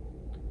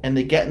 and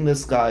to get in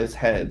this guy's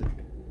head,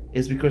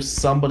 is because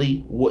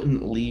somebody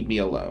wouldn't leave me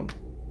alone.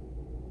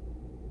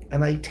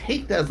 And I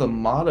take that as a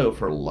motto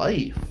for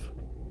life.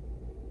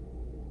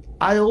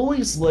 I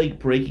always like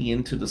breaking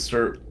into the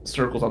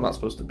circles I'm not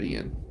supposed to be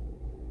in.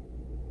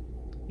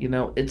 You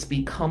know, it's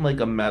become like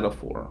a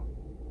metaphor.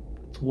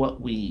 It's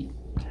what we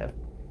have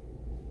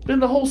been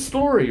the whole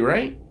story,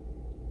 right?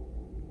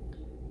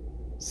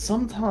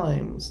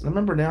 Sometimes, I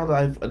remember now that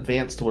I've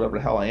advanced to whatever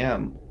the hell I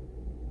am,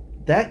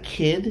 that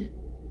kid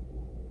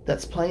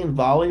that's playing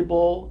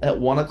volleyball at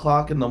 1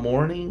 o'clock in the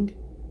morning,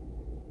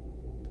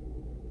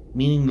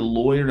 meaning the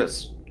lawyer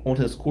that's on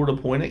his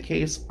court-appointed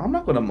case, I'm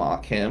not going to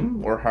mock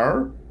him or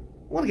her.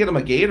 I want to get him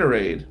a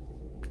Gatorade.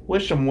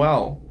 Wish him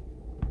well.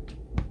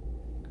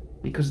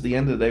 Because at the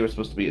end of the day, we're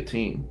supposed to be a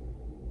team.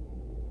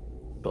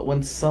 But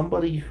when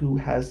somebody who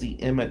has the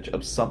image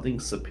of something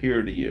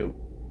superior to you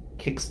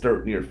kicks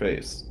dirt in your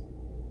face,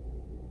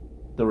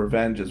 the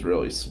revenge is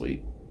really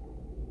sweet.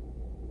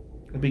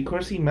 And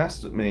because he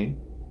messed with me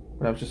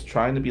when I was just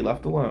trying to be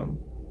left alone,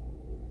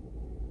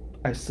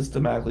 I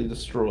systematically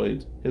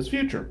destroyed his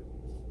future.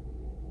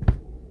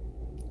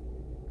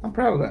 I'm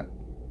proud of that.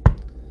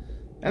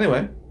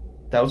 Anyway,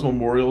 that was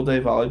Memorial Day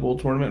volleyball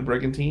tournament in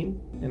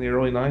Brigantine in the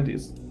early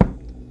 90s.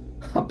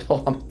 I'm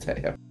Bill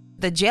Amadeo.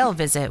 The Jail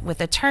Visit with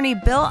attorney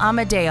Bill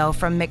Amadeo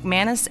from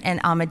McManus and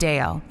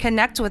Amadeo.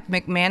 Connect with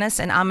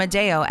McManus and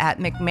Amadeo at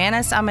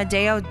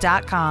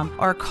McManusAmadeo.com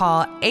or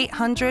call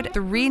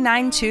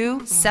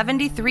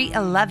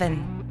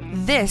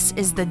 800-392-7311. This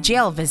is The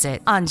Jail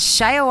Visit on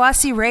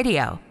Shiawassee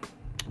Radio.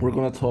 We're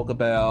going to talk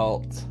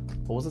about,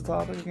 what was the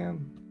topic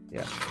again?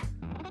 Yeah.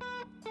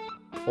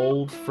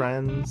 Old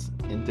friends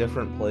in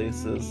different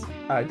places.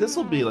 Alright, this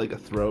will be like a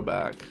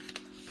throwback.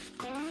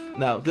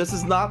 Now, this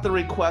is not the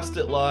Request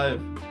It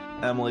Live,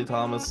 Emily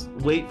Thomas.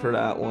 Wait for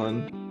that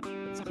one.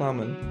 It's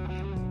coming.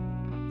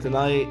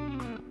 Tonight,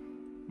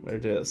 we're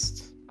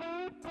just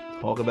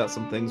talk about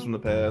some things from the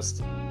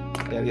past.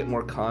 I gotta get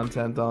more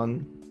content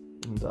on.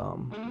 And,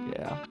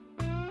 yeah.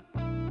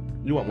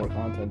 You want more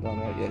content on,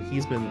 right? Yeah,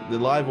 the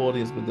live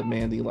audience has been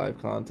demanding live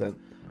content.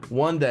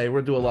 One day,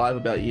 we're gonna do a live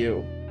about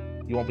you.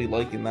 You won't be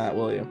liking that,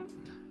 will you?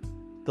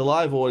 The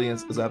live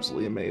audience is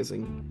absolutely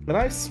amazing. And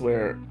I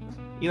swear,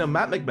 you know,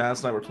 Matt McManus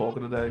and I were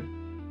talking today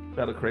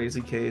about a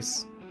crazy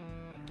case.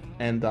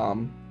 And,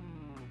 I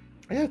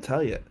gotta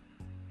tell you,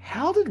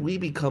 how did we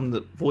become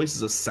the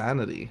voices of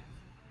sanity?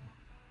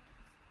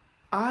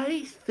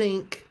 I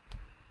think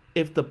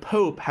if the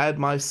Pope had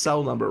my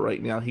cell number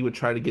right now, he would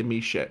try to give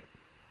me shit.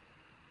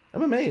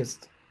 I'm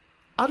amazed.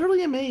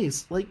 Utterly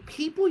amazed. Like,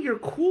 people you're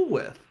cool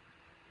with,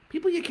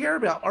 people you care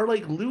about, are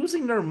like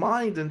losing their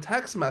mind in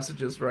text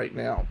messages right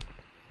now.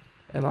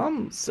 And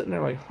I'm sitting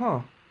there like,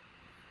 huh,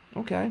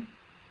 okay.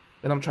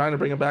 And I'm trying to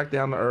bring it back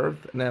down to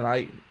earth. And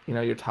then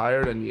you're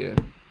tired and you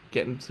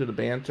get into the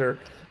banter.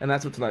 And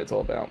that's what tonight's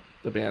all about,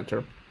 the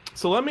banter.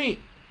 So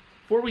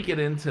before we get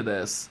into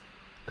this,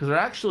 because they're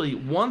actually,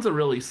 one's a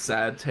really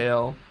sad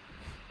tale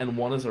and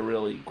one is a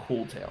really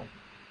cool tale.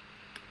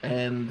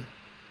 And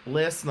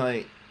last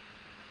night,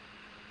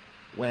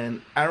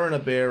 when Aaron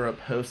Abera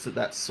posted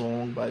that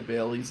song by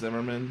Bailey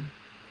Zimmerman,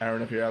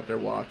 Aaron, if you're out there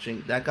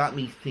watching, that got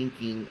me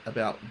thinking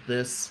about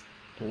this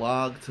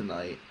blog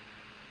tonight.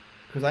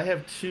 Because I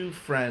have two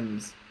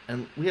friends,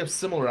 and we have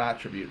similar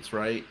attributes,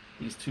 right?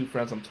 These two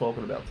friends I'm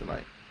talking about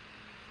tonight.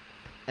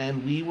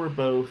 And we were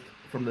both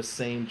from the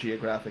same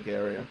geographic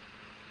area.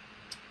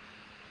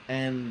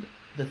 And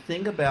the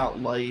thing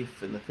about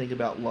life and the thing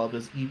about love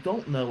is you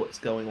don't know what's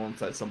going on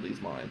inside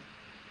somebody's mind.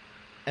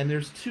 And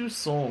there's two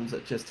songs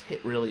that just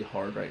hit really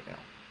hard right now.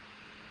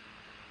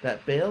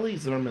 That Bailey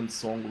Zimmerman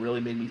song really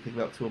made me think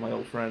about two of my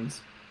old friends.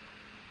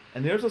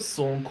 And there's a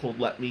song called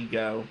Let Me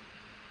Go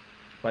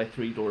by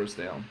 3 Doors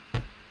Down.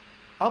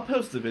 I'll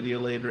post the video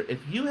later. If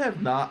you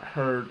have not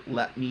heard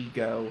Let Me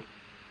Go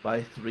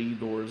by 3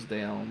 Doors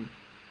Down,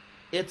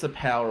 it's a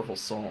powerful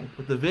song.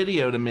 But the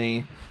video to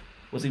me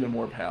was even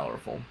more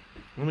powerful.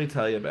 Let me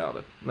tell you about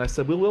it. And I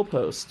said, we will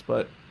post,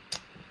 but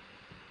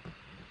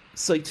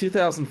it's like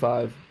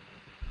 2005.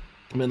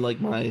 I'm in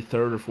like my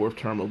 3rd or 4th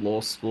term of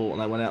law school,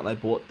 and I went out and I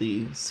bought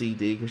the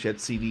CD, because you had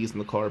CDs in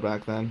the car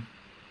back then.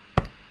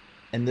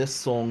 And this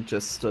song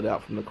just stood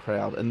out from the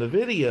crowd. And the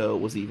video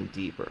was even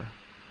deeper.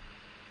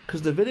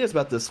 Because the video is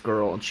about this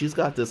girl, and she's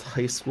got this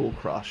high school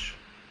crush.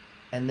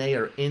 And they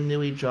are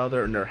into each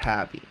other, and they're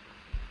happy.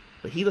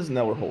 But he doesn't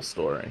know her whole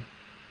story.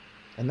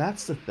 And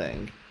that's the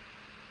thing.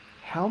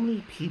 how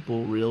many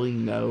people really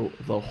know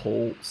the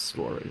whole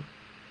story?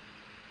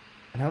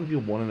 And how many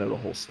people want to know the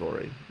whole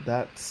story?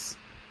 That's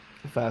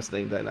a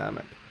fascinating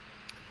dynamic.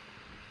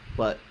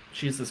 But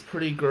she's this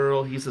pretty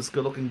girl, he's this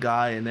good-looking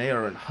guy, and they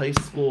are in high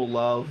school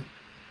love.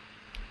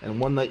 And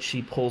one night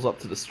she pulls up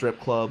to the strip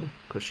club,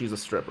 because she's a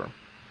stripper.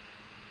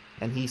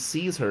 And he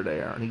sees her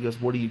there, and he goes,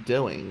 "What are you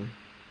doing?"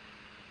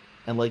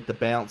 And, like, the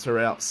bouncer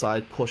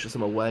outside pushes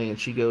him away, and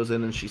she goes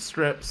in and she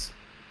strips.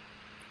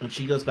 And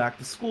she goes back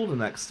to school the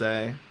next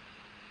day,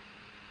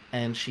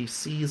 and she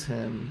sees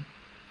him,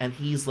 and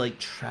he's, like,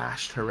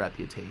 trashed her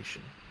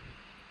reputation.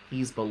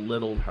 He's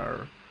belittled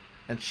her.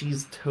 And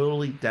she's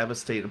totally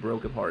devastated and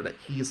brokenhearted that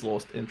he's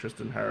lost interest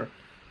in her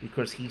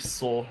because he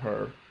saw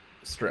her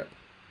strip.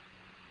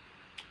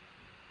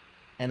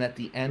 And at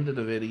the end of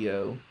the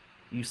video,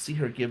 you see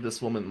her give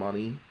this woman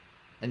money,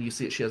 and you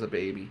see that she has a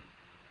baby.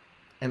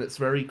 And it's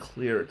very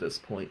clear at this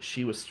point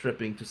she was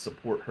stripping to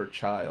support her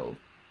child.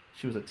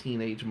 She was a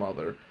teenage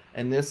mother.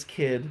 And this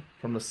kid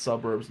from the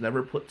suburbs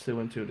never put two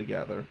and two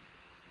together.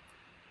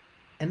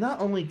 And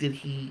not only did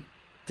he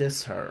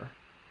diss her,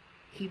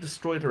 he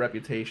destroyed her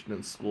reputation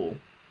in school.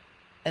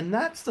 And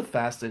that's the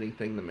fascinating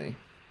thing to me.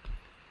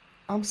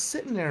 I'm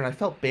sitting there and I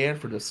felt bad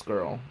for this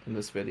girl in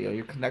this video.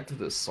 You're connected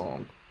to this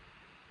song.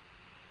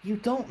 You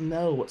don't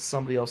know what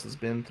somebody else has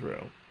been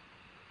through.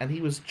 And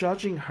he was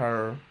judging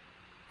her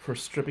for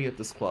stripping at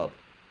this club.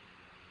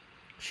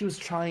 She was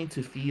trying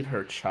to feed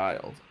her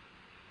child.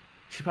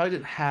 She probably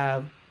didn't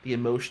have the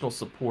emotional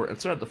support and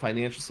certainly the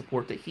financial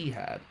support that he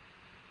had.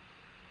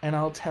 And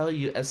I'll tell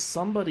you, as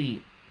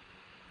somebody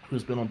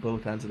who's been on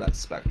both ends of that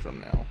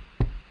spectrum now,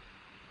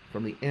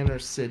 from the inner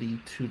city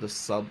to the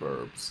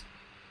suburbs,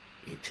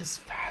 it just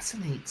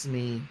fascinates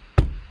me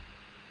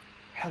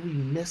how we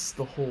miss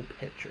the whole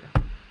picture.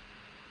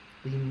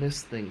 We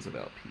miss things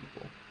about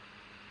people.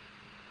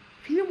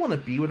 If he didn't want to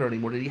be with her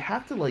anymore, did he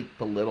have to, like,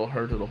 belittle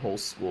her to the whole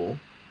school?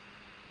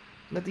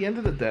 And at the end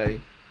of the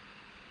day,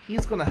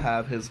 he's going to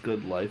have his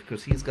good life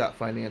because he's got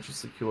financial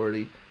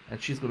security,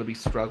 and she's going to be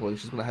struggling.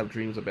 She's going to have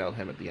dreams about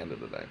him at the end of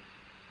the day.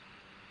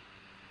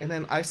 And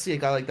then I see a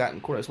guy like that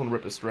in court. I just want to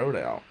rip his throat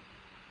out.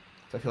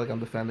 So I feel like I'm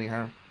defending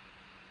her.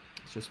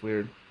 It's just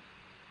weird.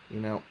 You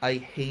know, I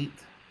hate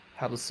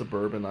how the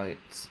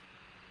suburbanites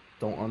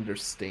don't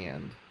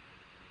understand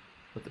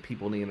what the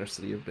people in the inner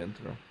city have been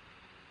through.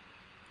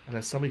 And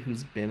as somebody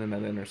who's been in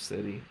that inner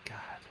city,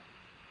 God,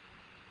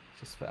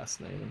 it's just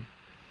fascinating.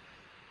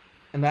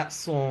 And that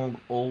song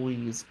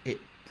always, it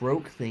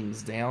broke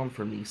things down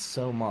for me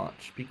so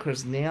much.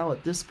 Because now,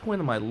 at this point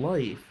in my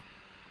life,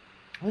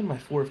 I'm in my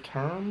third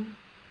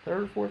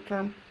or fourth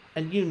term,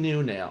 and you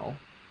knew now,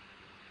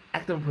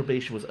 active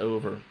probation was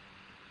over.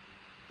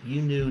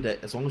 You knew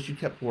that as long as you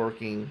kept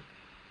working,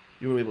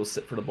 you were able to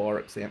sit for the bar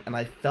exam. And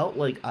I felt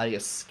like I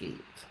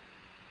escaped.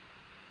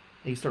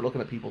 And you start looking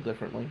at people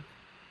differently.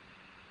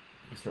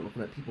 You start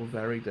looking at people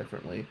very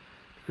differently.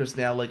 Because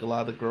now, like, a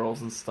lot of the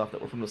girls and stuff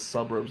that were from the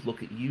suburbs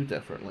look at you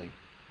differently.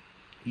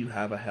 You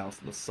have a house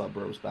in the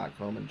suburbs back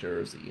home in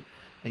Jersey,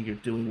 and you're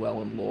doing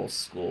well in law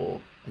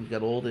school, and you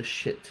got all this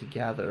shit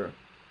together.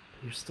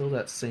 But you're still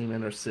that same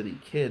inner city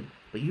kid,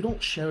 but you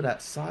don't show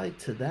that side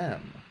to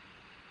them.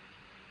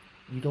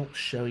 You don't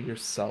show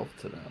yourself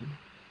to them.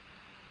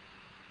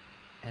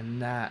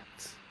 And that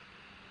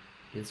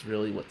is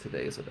really what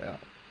today is about.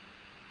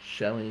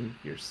 Showing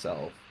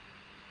yourself.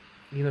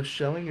 You know,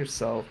 showing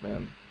yourself,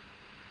 man,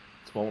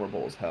 it's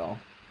vulnerable as hell.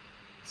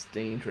 It's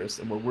dangerous.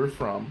 And where we're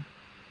from,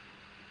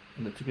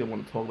 and the two people I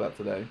want to talk about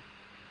today,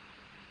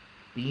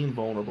 being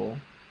vulnerable,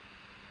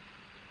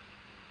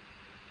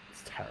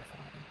 it's terrifying.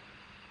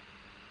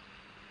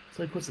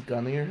 Somebody puts a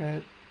gun in your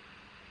head,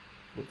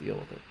 we'll deal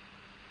with it.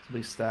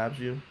 Somebody stabs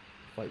you,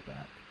 fight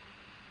back.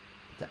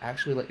 To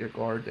actually let your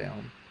guard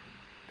down,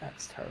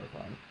 that's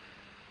terrifying.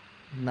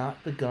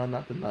 Not the gun,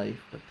 not the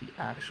knife, but the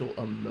actual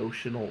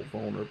emotional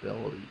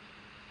vulnerability.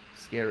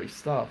 Scary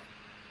stuff.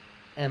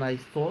 And I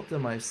thought to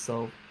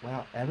myself,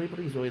 wow,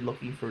 everybody's really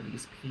looking for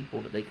these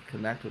people that they can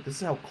connect with. This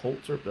is how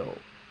cults are built.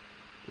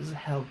 This is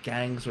how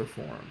gangs are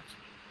formed.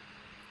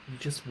 You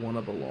just want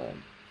to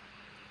belong.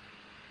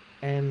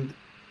 And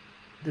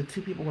the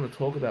two people I want to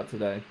talk about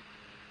today,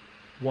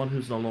 one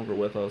who's no longer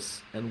with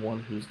us and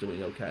one who's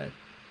doing okay.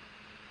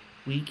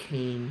 We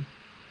came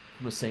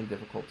from the same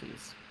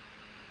difficulties.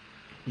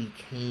 We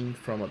came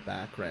from a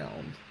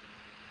background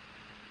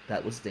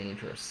that was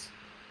dangerous.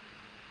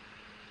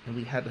 And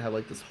we had to have,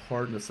 like, this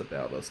hardness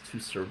about us to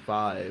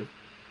survive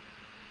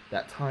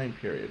that time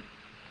period.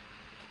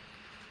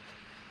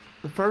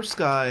 The first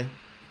guy,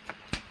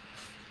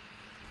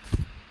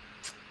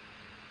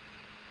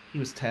 he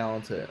was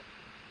talented.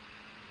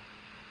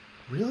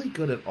 Really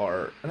good at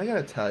art. And I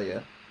gotta tell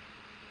you,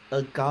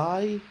 a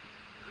guy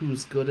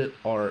who's good at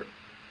art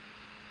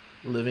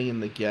living in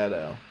the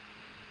ghetto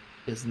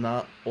is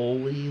not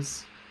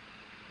always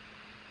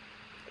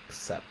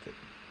accepted.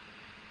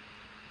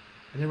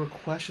 And there were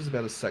questions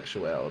about his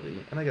sexuality.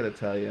 And I gotta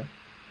tell you,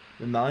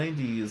 the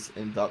 90s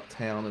in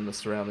Ducktown and the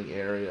surrounding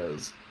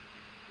areas,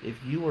 if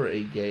you were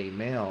a gay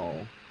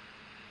male,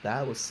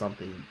 that was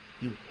something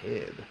you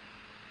hid.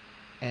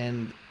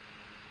 And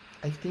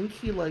I think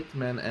he liked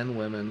men and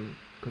women,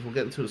 because we'll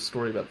get into a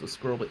story about this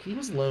girl, but he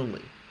was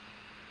lonely.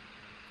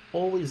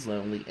 Always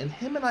lonely. And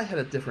him and I had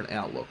a different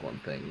outlook on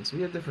things.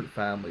 We had different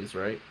families,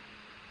 right?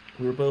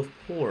 We were both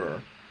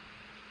poor,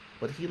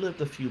 but he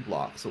lived a few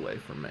blocks away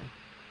from me.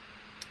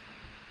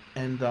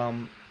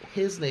 And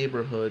his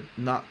neighborhood,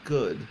 not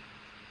good,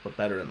 but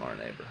better than our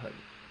neighborhood.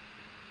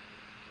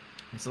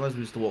 And sometimes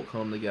we used to walk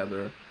home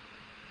together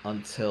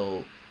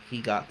until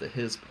he got to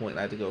his point and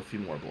I had to go a few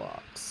more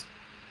blocks.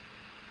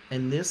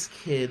 And this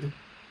kid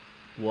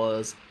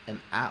was an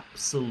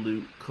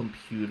absolute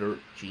computer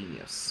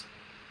genius.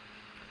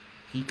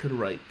 He could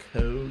write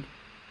code.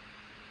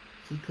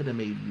 He could have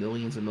made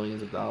millions and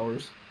millions of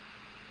dollars.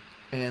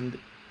 And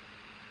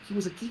he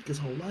was a geek his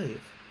whole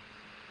life.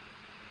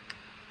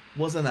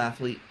 Was an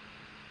athlete.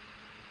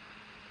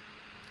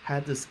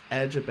 Had this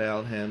edge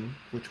about him,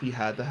 which we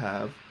had to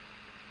have.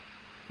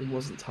 He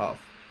wasn't tough.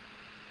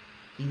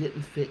 He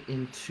didn't fit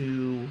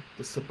into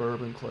the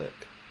suburban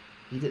clique.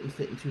 He didn't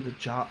fit into the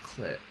jock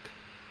clique.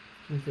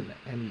 He didn't fit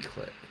into any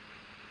clique.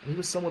 And he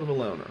was somewhat of a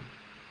loner.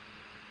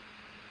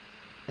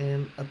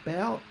 And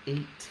about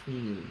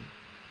 18,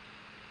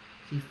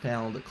 he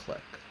found a clique.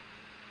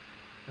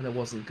 And it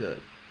wasn't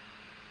good.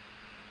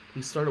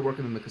 He started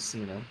working in the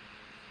casino.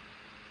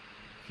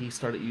 He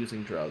started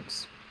using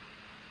drugs.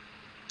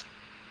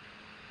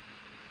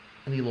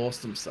 And he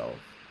lost himself.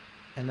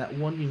 And that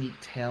one unique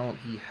talent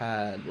he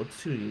had, well,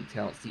 two unique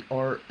talents, the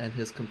art and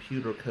his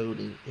computer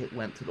coding, it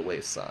went to the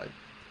wayside.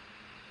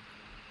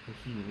 And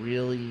he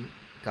really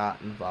got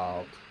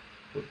involved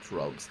with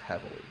drugs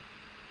heavily.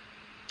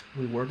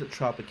 We worked at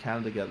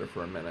Tropicana together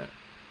for a minute.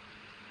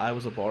 I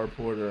was a bar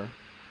porter.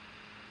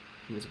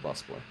 He was a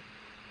busboy.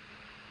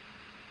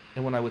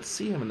 And when I would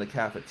see him in the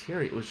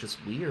cafeteria, it was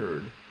just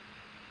weird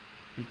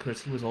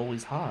because he was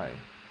always high.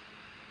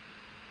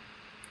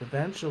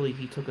 Eventually,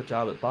 he took a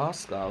job at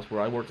Boscov's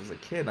where I worked as a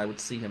kid. I would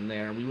see him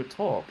there and we would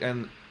talk.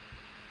 And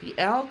the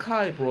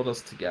Alki brought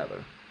us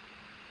together.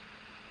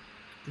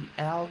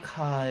 The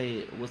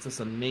Alki was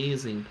this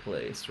amazing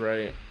place,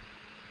 right?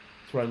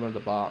 It's where I learned to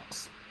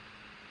box.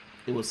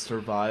 It was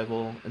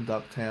survival in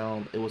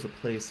Ducktown. It was a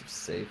place of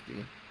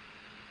safety.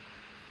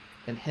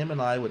 And him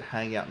and I would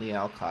hang out in the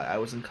Alki. I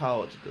was in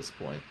college at this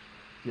point.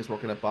 He was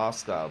working at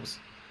Boscov's.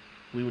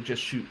 We would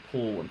just shoot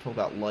pool and talk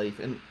about life.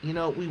 And, you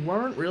know, we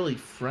weren't really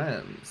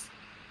friends.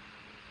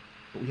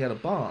 But we had a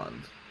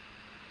bond.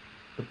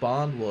 The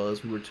bond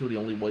was we were two of the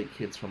only white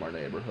kids from our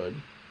neighborhood.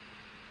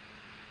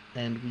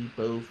 And we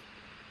both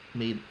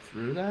made it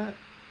through that.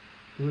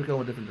 We were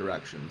going different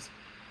directions.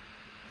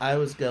 I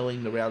was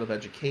going the route of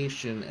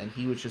education, and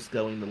he was just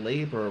going the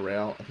labor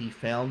route. And he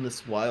found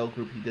this wild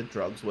group he did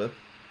drugs with.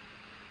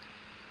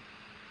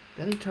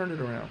 Then he turned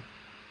it around.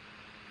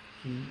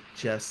 He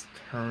just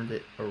turned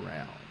it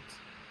around.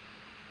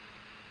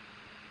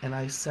 And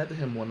I said to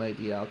him one night,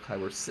 the Alki,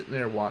 we're sitting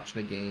there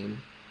watching a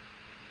game,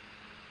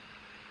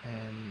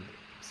 and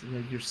I said, you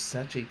know, you're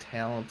such a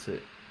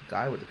talented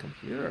guy with a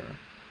computer.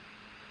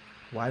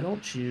 Why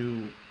don't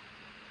you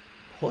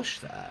push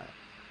that?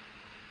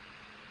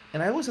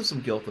 And I always have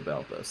some guilt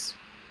about this.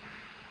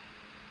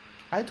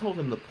 I told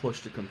him to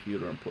push the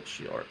computer and push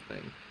the art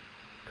thing,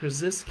 because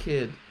this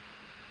kid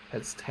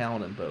has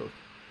talent in both.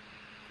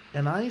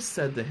 And I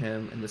said to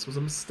him, and this was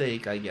a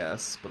mistake, I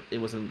guess, but it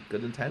was in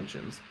good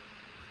intentions,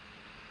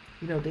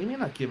 you know, they may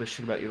not give a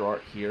shit about your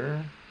art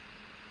here.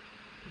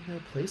 You know,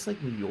 a place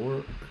like New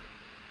York,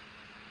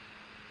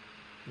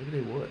 maybe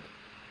they would.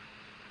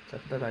 So I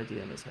put that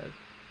idea in his head.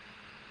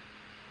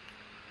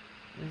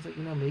 And he's like,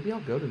 you know, maybe I'll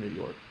go to New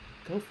York.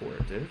 Go for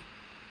it, dude.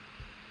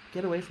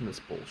 Get away from this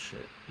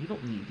bullshit. You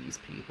don't need these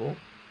people.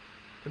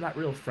 They're not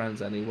real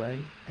friends anyway.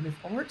 And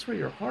if art's where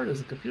your heart is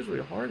and computer's where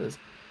your heart is,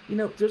 you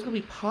know, there's going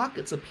to be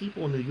pockets of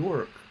people in New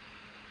York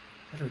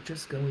that are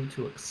just going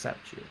to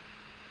accept you.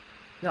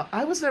 Now,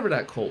 I was never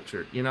that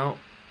cultured, you know.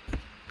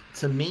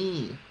 To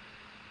me,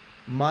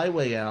 my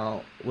way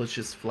out was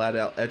just flat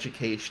out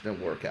education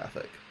and work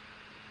ethic.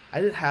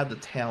 I didn't have the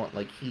talent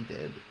like he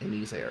did in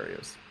these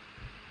areas.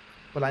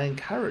 But I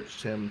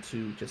encouraged him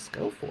to just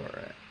go for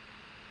it.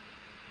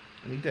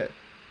 And he did.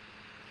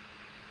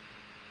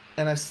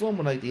 And I saw him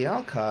one night at the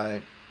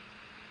Alki,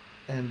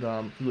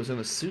 and he was in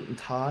a suit and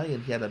tie,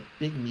 and he had a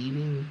big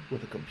meeting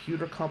with a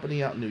computer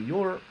company out in New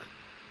York,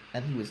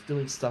 and he was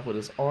doing stuff with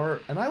his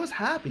art, and I was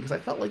happy, because I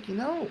felt like, you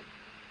know,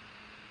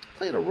 I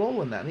played a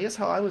role in that, and here's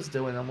how I was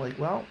doing. I'm like,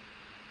 well,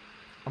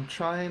 I'm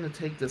trying to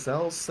take this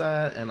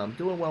LSAT, and I'm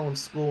doing well in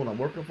school, and I'm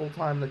working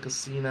full-time in the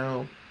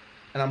casino,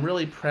 and I'm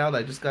really proud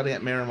I just got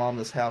Aunt Mary and Mom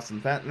this house in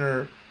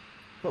Ventnor,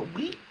 but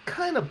we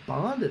kind of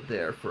bonded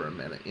there for a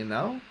minute, you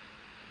know?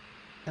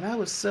 And I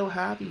was so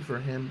happy for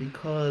him,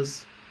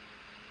 because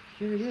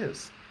here he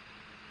is.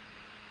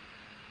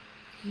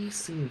 He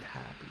seemed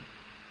happy.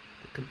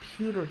 The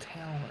computer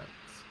talents,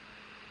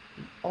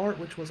 the art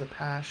which was a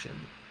passion.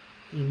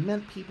 He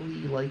met people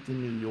he liked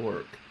in New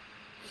York.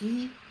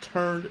 He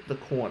turned the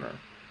corner.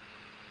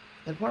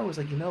 And part was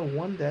like, you know,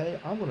 one day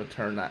I'm going to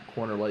turn that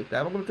corner like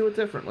that. I'm going to do it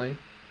differently.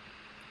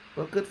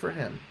 But good for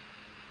him.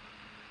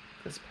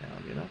 this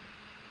pound, you know?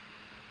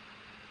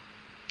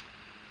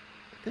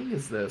 The thing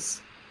is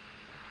this.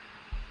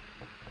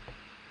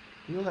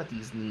 We all got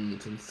these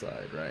needs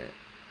inside, right?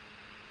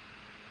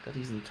 Got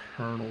these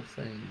internal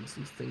things,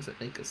 these things that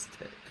make us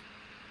tick.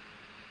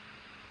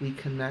 We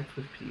connect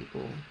with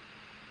people.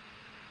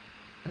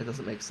 And it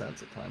doesn't make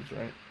sense at times,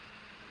 right?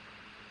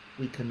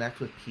 We connect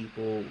with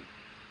people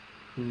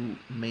who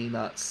may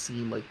not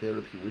seem like they're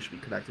the people we should be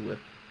connected with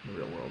in the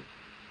real world.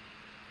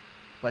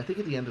 But I think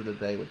at the end of the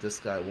day, what this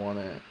guy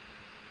wanted,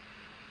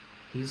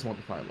 he just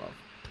wanted to find love.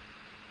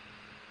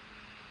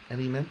 And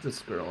he met this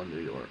girl in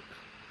New York.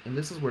 And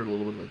this is where a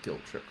little bit of the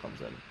guilt trip comes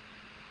in.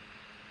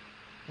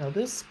 Now,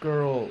 this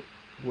girl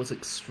was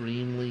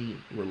extremely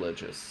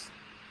religious.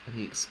 And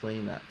he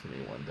explained that to me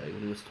one day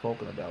when he was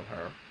talking about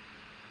her.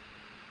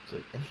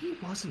 And he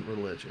wasn't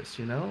religious,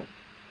 you know?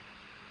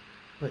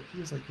 But he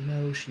was like, you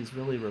know, she's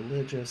really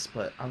religious,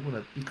 but I'm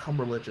going to become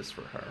religious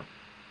for her.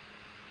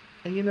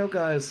 And you know,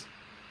 guys,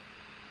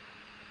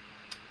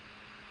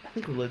 I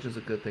think religion is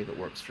a good thing that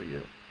works for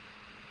you.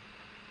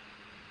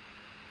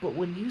 But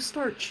when you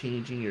start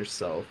changing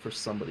yourself for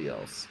somebody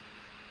else,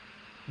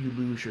 you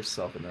lose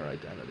yourself in their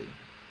identity.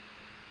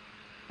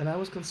 And I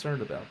was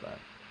concerned about that.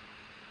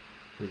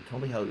 But he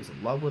told me how he was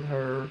in love with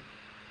her,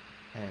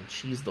 and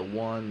she's the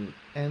one.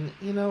 And,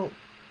 you know,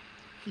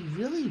 he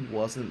really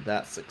wasn't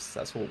that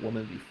successful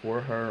woman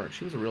before her, and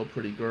she was a real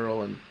pretty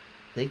girl, and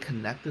they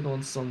connected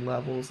on some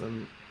levels,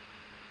 and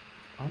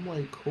I'm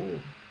like, cool.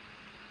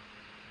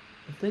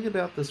 The thing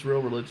about this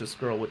real religious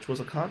girl, which was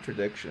a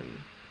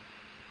contradiction,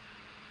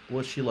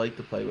 was she liked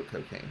to play with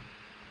cocaine.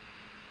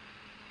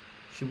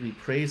 She would be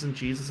praising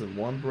Jesus in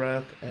one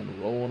breath and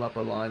rolling up a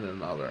line in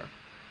another.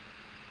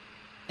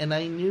 And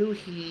I knew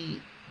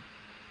he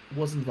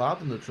was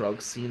involved in the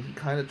drug scene. He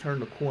kind of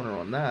turned the corner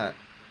on that.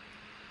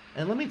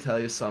 And let me tell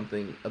you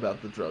something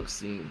about the drug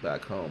scene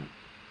back home.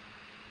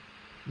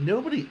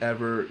 Nobody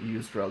ever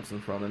used drugs in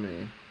front of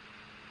me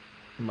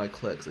in my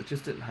cliques. It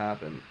just didn't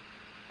happen.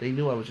 They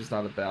knew I was just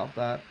not about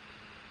that.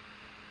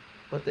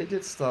 But they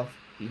did stuff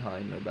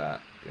behind their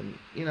back. And,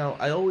 you know,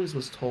 I always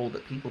was told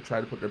that people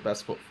try to put their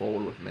best foot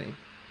forward with me.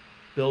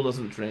 Bill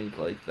doesn't drink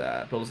like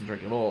that. Bill doesn't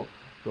drink at all.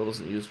 Bill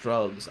doesn't use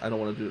drugs. I don't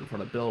want to do it in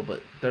front of Bill.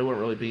 But they weren't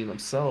really being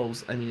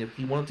themselves. I mean, if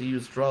he wanted to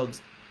use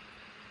drugs,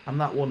 I'm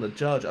not one to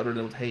judge other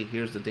than, hey,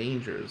 here's the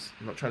dangers.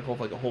 I'm not trying to call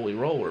it like a holy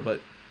roller, but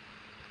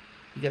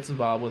he gets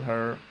involved with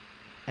her.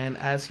 And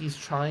as he's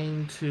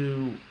trying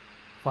to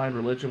find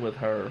religion with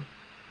her,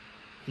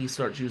 he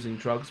starts using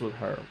drugs with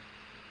her.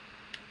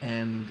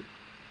 And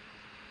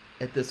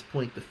at this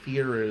point, the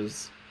fear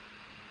is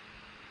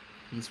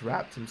he's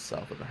wrapped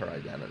himself into her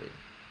identity.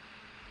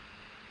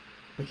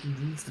 But he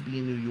needs to be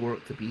in New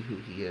York to be who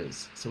he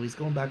is. So he's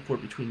going back and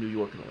forth between New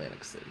York and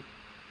Atlantic City.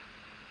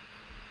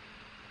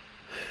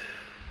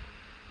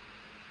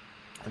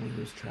 And we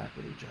lose track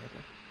with each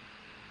other.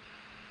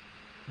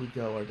 We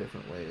go our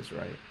different ways,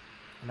 right?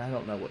 And I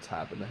don't know what's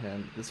happened to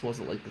him. This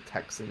wasn't like the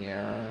texting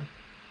era.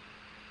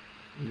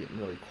 We didn't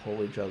really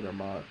call each other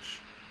much.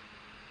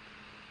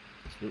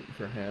 I was rooting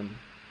for him.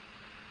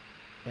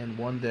 And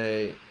one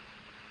day,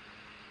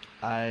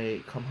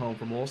 I come home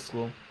from law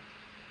school.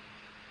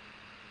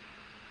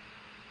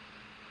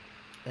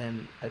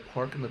 And I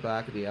park in the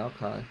back of the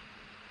Alki.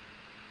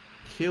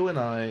 Q and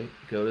I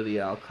go to the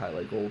Alki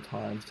like old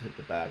times to hit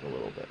the bag a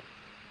little bit.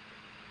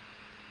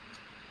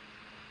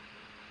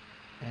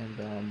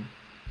 And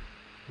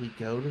we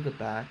go to the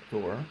back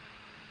door,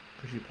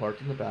 because you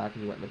parked in the back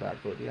and you went in the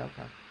back door of the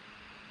Alki.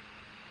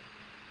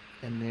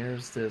 And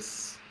there's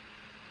this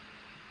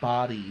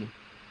body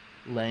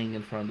laying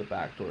in front of the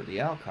back door of the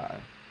Alki.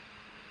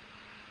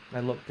 And I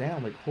look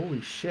down like,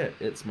 holy shit,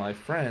 it's my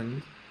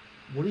friend.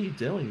 What are you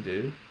doing,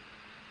 dude?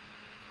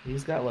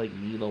 He's got like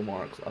needle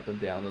marks up and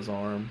down his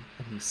arm,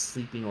 and he's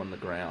sleeping on the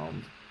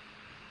ground.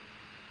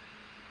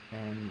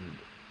 And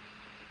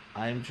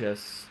I'm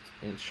just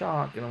in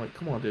shock, and I'm like,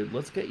 come on, dude,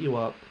 let's get you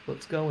up.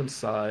 Let's go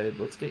inside.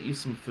 Let's get you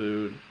some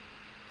food.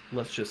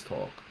 Let's just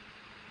talk.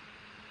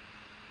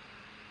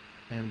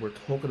 And we're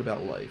talking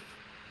about life.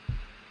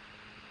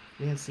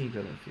 We hadn't seen each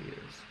other in a few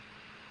years.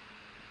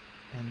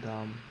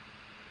 And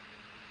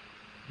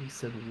he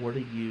said, what are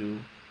you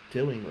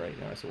doing right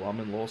now? I said, well, I'm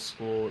in law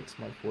school. It's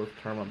my 4th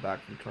term. I'm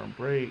back from term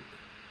break.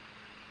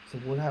 I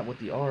said, what happened with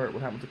the art?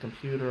 What happened with the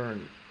computer?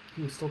 And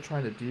he was still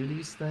trying to do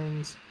these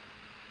things.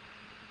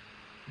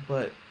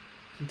 But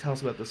he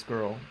tells about this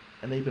girl,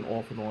 and they've been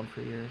off and on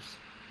for years.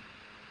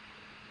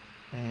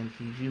 And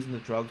he's using the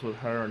drugs with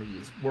her, and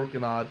he's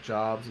working odd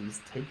jobs.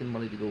 He's taking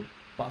money to go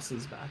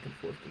buses back and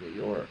forth to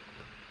New York.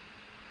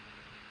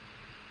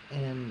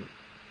 And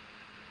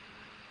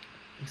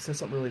he said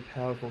something really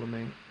powerful to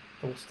me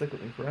that will stick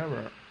with me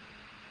forever.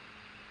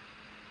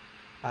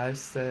 I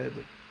said,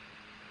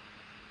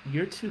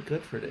 you're too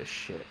good for this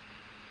shit.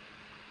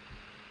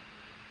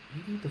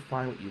 You need to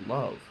find what you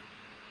love.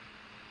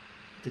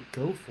 To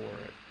go for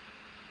it.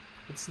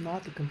 It's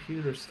not the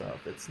computer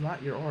stuff. It's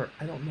not your art.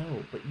 I don't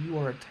know, but you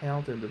are a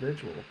talented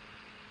individual.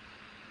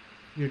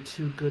 You're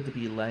too good to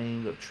be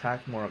laying with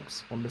track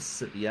marks on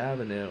Mississippi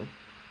Avenue,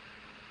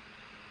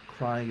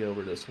 crying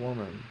over this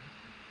woman.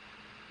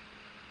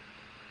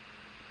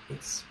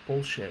 It's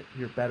bullshit.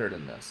 You're better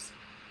than this.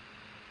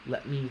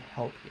 Let me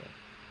help you.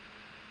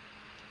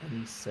 And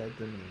he said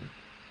to me,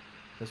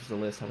 this was the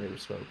last time we ever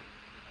spoke,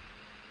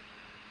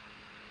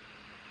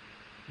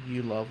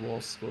 you love law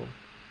school.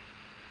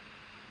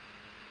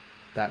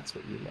 That's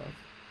what you love.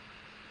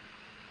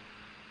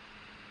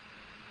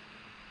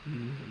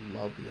 You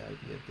love the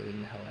idea of getting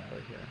the hell out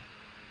of here.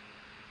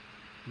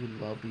 You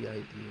love the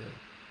idea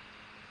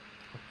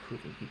of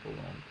proving people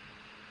wrong.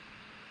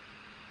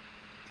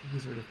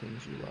 These are the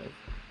things you love.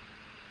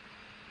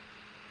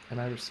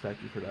 And I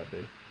respect you for that,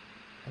 babe.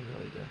 I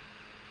really do.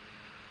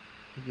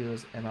 He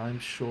goes, and I'm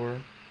sure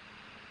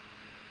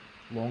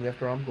long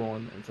after I'm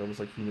gone, it's almost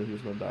like he knew he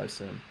was going to die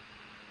soon,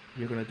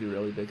 you're going to do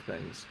really big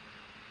things.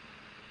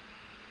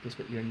 Just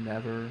but you're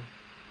never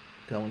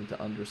going to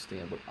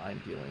understand what I'm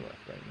dealing with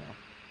right now.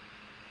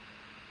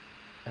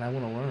 And I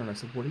want to learn. I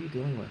said, what are you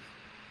dealing with?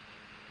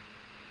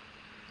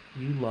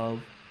 You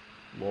love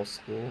law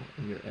school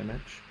and your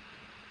image.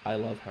 I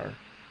love her.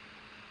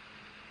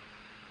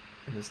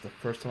 And it's the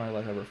first time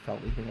I've ever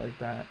felt anything like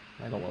that.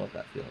 I don't want to let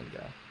that feeling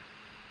go.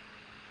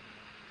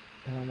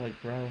 And I'm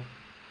like, bro,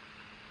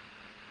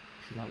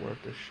 she's not worth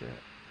this shit.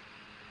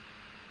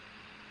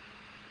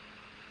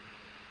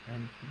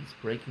 And he's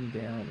breaking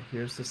down.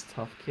 Here's this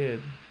tough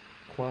kid,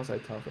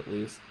 quasi-tough at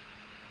least,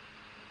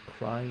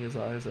 crying his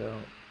eyes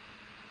out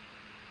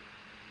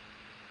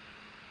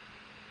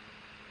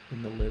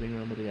in the living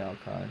room of the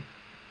Alki.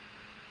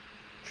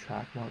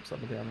 Track marks up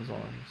and down his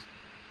arms.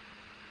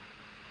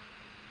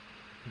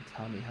 And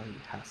tell me how he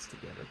has to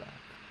get her back.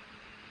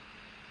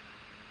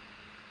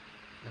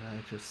 And I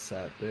just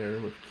sat there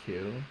with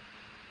Q,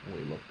 and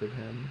we looked at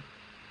him,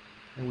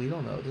 and we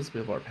don't know, this is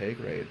above our pay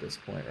grade at this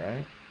point,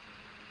 right?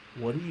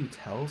 What do you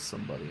tell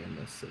somebody in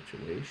this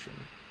situation?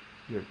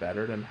 You're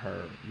better than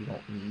her. You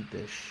don't need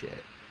this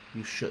shit.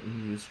 You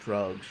shouldn't use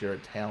drugs. You're a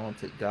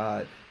talented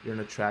guy. You're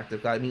an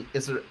attractive guy. I mean,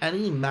 is there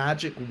any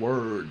magic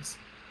words?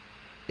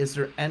 Is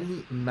there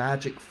any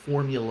magic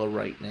formula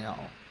right now?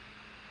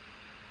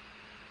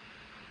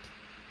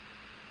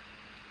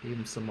 Gave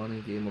him some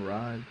money, gave him a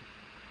ride.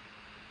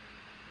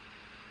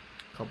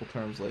 A couple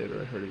terms later,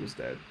 I heard he was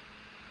dead.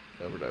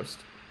 Overdosed.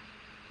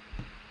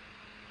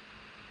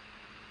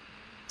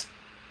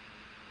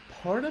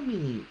 Part of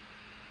me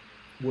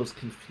was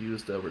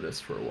confused over this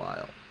for a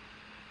while.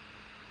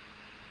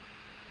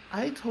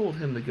 I told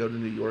him to go to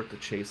New York to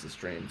chase his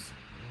dreams.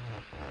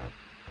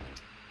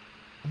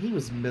 And he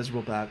was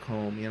miserable back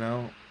home, you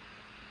know?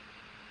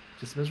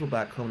 Just miserable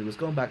back home. He was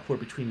going back and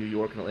forth between New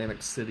York and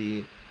Atlantic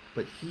City,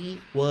 but he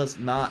was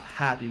not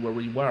happy where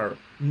we were.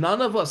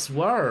 None of us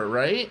were,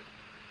 right?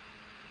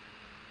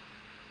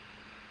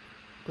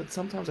 But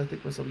sometimes I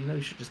think to myself, you know,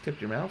 you should just keep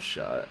your mouth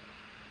shut.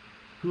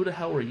 Who the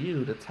hell were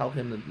you to tell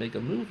him to make a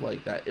move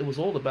like that? It was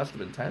all the best of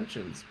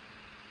intentions.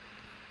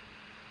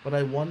 But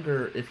I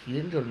wonder if he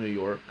didn't go to New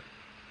York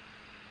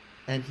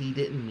and he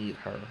didn't meet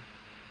her.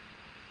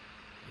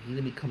 He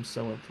didn't become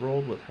so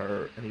enthralled with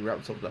her and he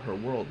wrapped himself into her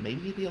world.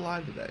 Maybe he'd be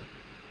alive today.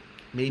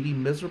 Maybe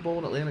miserable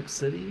in Atlantic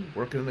City,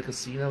 working in the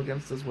casino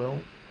against his will.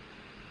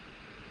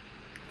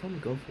 Tell him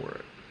to go for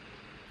it.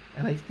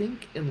 And I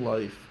think in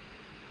life,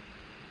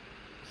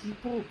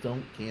 people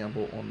don't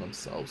gamble on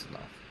themselves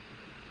enough.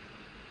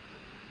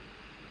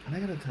 And I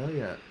gotta tell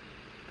you, at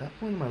that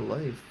point in my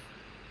life,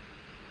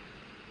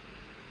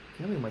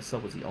 gambling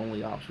myself was the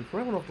only option. Before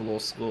I went off to law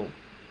school,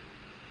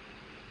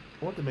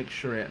 I wanted to make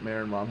sure Aunt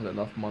Mary and Mom had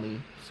enough money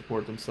to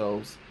support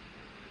themselves,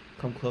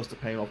 come close to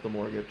paying off the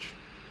mortgage.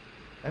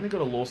 I didn't go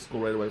to law school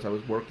right away because I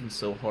was working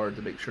so hard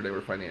to make sure they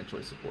were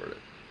financially supported.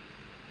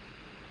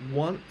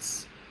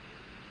 Once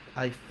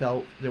I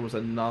felt there was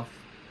enough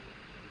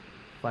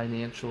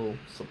financial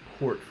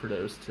support for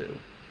those two,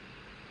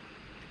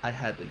 I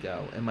had to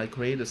go. And my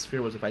greatest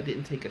fear was if I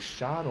didn't take a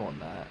shot on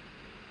that,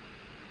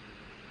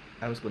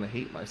 I was going to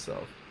hate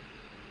myself.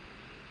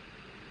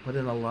 But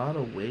in a lot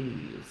of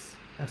ways,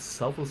 as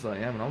selfless as I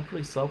am, and I'm a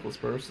pretty selfless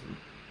person,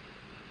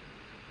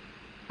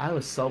 I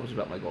was selfish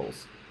about my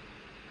goals.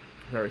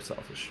 Very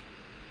selfish.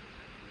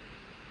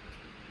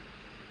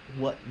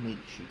 What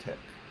makes you tick?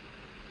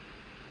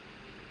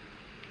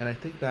 And I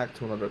think back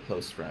to another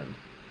close friend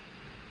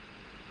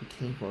who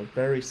came from a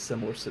very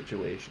similar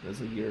situation,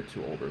 as a year or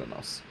two older than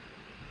us.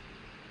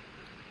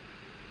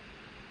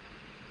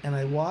 And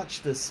I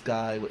watched this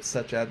guy with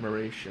such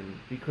admiration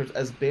because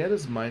as bad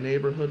as my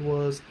neighborhood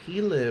was,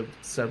 he lived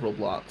several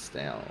blocks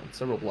down,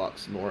 several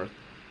blocks north,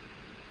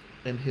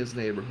 and his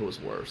neighborhood was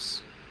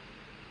worse.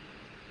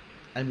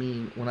 I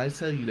mean, when I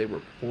tell you they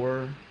were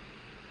poor,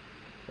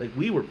 like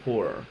we were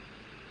poor,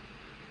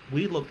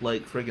 we looked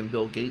like friggin'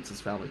 Bill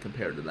Gates' family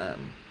compared to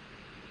them.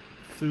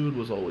 Food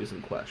was always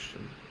in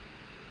question.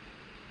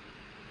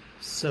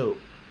 Soap,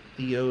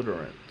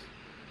 deodorant,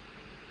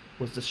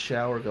 was the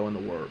shower going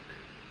to work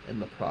in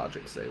the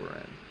projects they were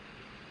in.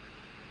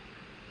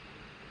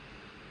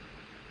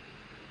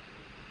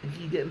 And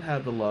he didn't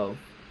have the love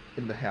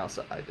in the house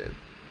that I did.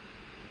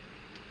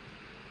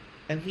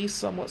 And he's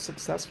somewhat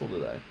successful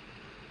today.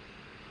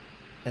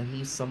 And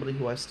he's somebody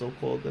who I still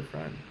call a good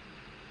friend.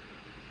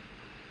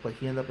 But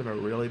he ended up in a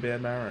really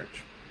bad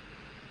marriage.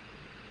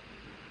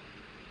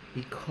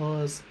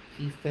 Because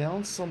he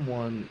found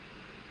someone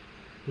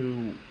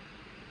who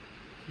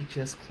he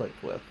just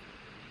clicked with.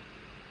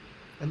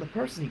 And the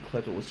person he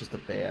clicked with was just a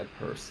bad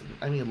person.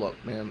 I mean, look,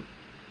 man.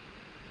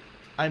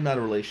 I'm not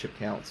a relationship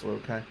counselor,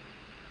 okay?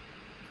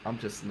 I'm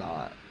just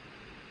not.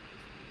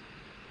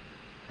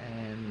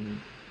 And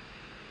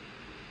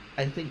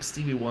I think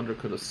Stevie Wonder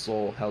could have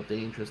saw how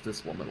dangerous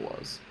this woman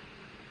was.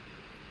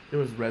 There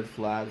was red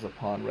flags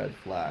upon red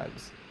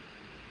flags.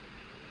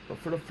 But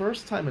for the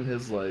first time in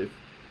his life,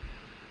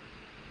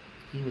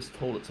 he was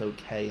told it's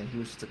okay, and he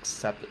was just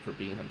accepted for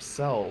being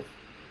himself.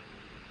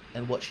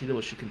 And what she did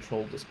was she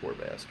controlled this poor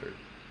bastard.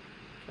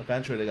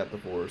 Eventually they got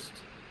divorced.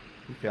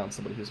 He found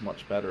somebody who's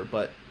much better.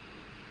 But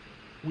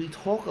we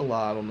talk a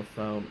lot on the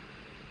phone,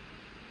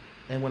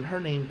 and when her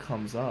name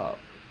comes up,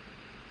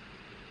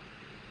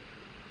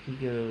 he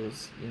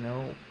goes, you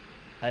know,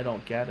 I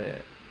don't get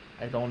it.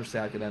 I don't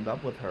understand how I could end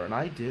up with her. And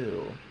I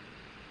do.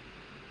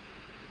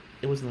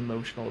 It was an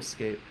emotional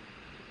escape.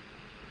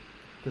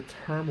 The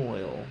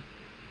turmoil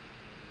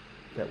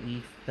that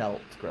we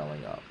felt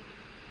growing up.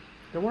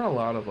 There weren't a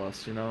lot of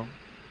us, you know.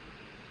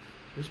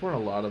 There just weren't a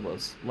lot of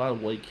us. A lot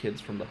of white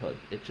kids from the hood.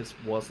 It just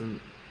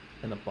wasn't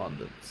in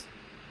abundance.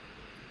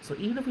 So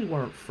even if we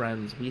weren't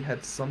friends, we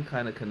had some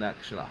kind of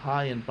connection, a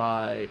high and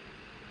by,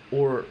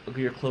 or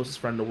your closest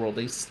friend in the world.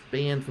 They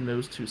span from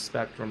those two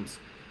spectrums.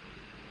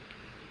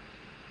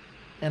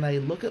 And I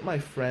look at my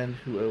friend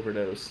who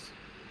overdosed.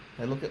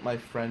 I look at my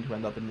friend who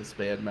ended up in this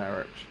bad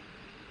marriage.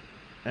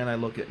 And I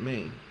look at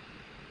me.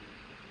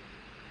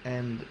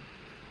 And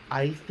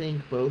I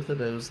think both of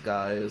those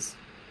guys,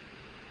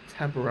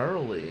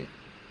 temporarily,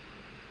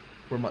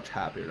 were much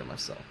happier than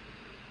myself.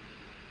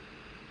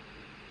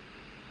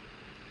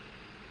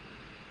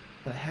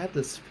 But I had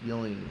this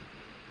feeling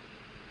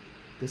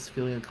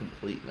of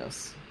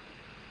completeness.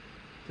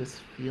 This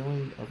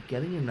feeling of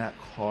getting in that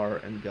car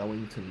and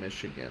going to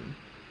Michigan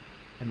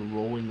and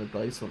rolling the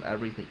dice on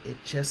everything. It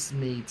just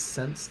made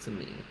sense to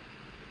me.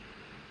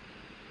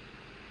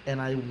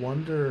 And I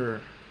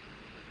wonder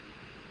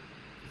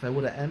if I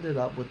would have ended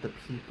up with the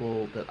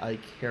people that I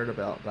cared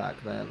about back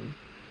then,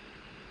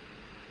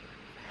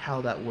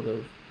 how that would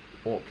have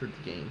altered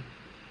the game.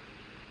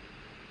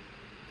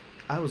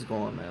 I was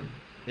gone, man.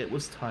 It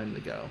was time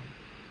to go.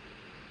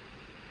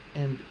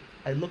 And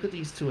I look at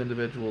these two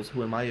individuals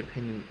who, in my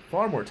opinion,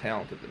 far more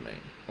talented than me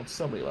on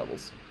so many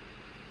levels.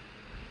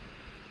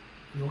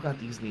 We all got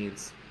these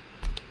needs.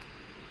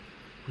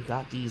 We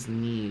got these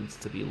needs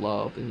to be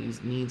loved, and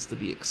these needs to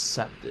be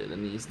accepted,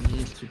 and these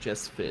needs to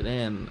just fit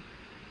in.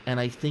 And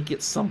I think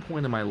at some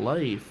point in my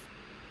life,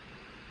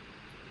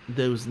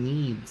 those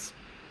needs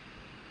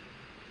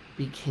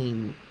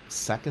became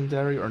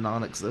secondary or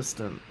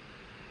non-existent.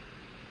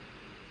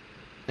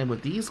 And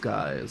with these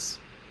guys,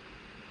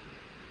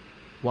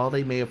 while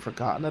they may have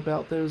forgotten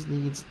about those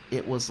needs,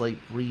 it was like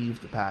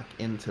breathed back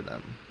into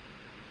them.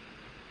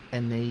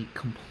 And they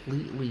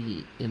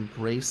completely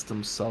embraced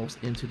themselves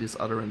into this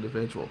other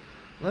individual.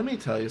 Let me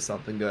tell you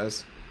something,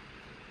 guys.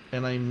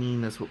 And I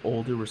mean this with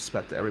all due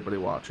respect to everybody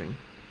watching.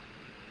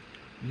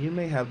 You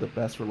may have the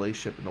best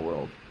relationship in the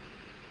world.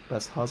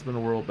 Best husband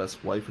in the world,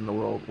 best wife in the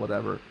world,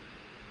 whatever.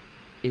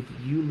 If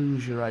you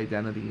lose your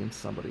identity in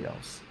somebody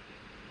else,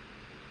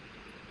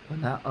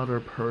 when that other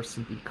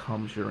person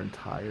becomes your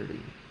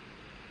entirety,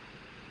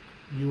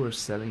 you are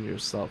setting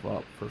yourself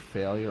up for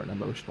failure and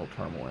emotional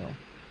turmoil.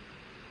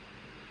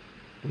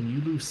 When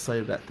you lose sight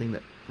of that thing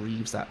that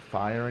breathes that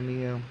fire into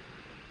you,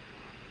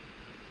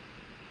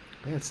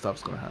 bad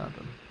stuff's gonna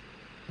happen.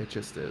 It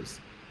just is.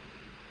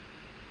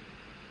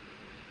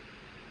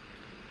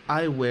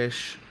 I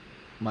wish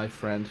my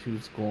friend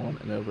who's gone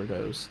and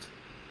overdosed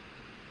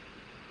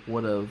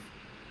would have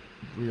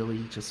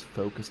really just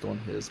focused on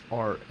his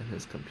art and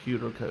his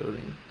computer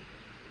coding.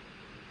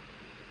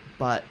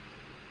 But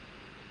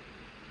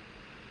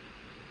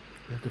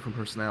we have different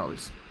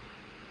personalities.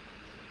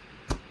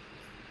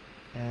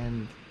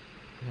 And,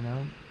 you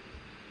know,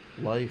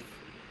 life.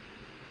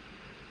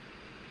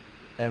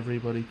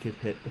 Everybody could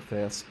hit the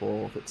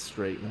fastball if it's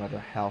straight, no matter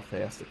how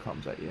fast it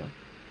comes at you.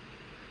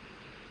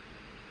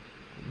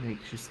 What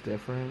makes you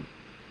different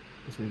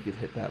is when you could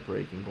hit that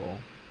breaking ball.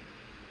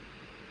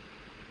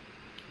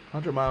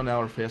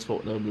 100-mile-an-hour fastball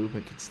with no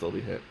movement can still be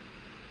hit.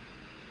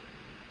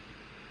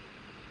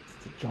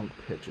 It's the junk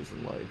pitches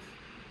in life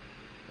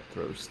that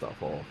throws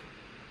stuff off.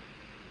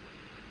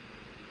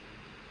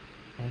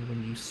 And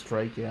when you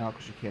strike out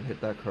because you can't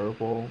hit that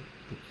curveball,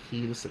 the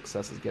key to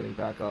success is getting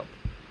back up,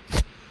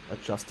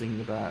 adjusting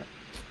the bat,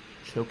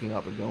 choking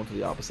up, and going to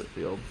the opposite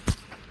field.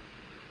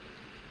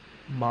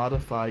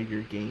 Modify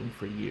your game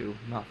for you,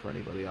 not for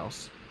anybody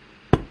else.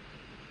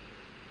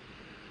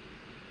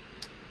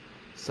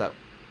 So,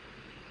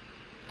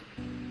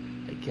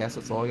 I guess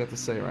that's all I got to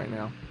say right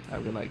now.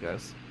 Have a good night,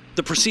 guys.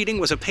 The proceeding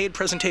was a paid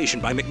presentation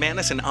by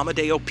McManus and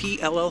Amadeo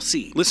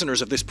PLLC.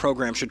 Listeners of this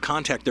program should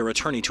contact their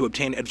attorney to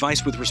obtain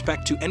advice with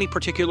respect to any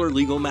particular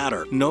legal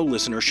matter. No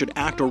listener should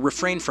act or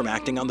refrain from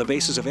acting on the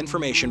basis of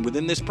information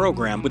within this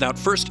program without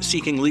first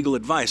seeking legal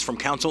advice from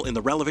counsel in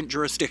the relevant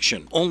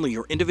jurisdiction. Only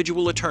your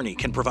individual attorney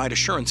can provide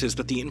assurances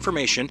that the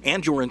information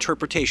and your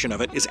interpretation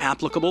of it is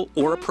applicable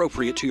or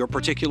appropriate to your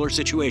particular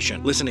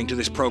situation. Listening to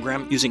this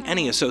program using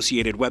any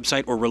associated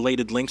website or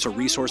related links or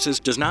resources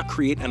does not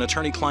create an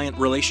attorney-client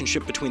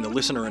relationship between the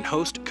listener and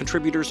host,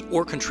 contributors,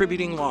 or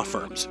contributing law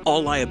firms.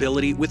 All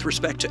liability with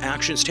respect to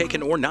actions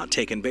taken or not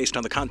taken based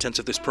on the contents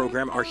of this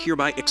program are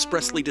hereby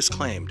expressly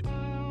disclaimed.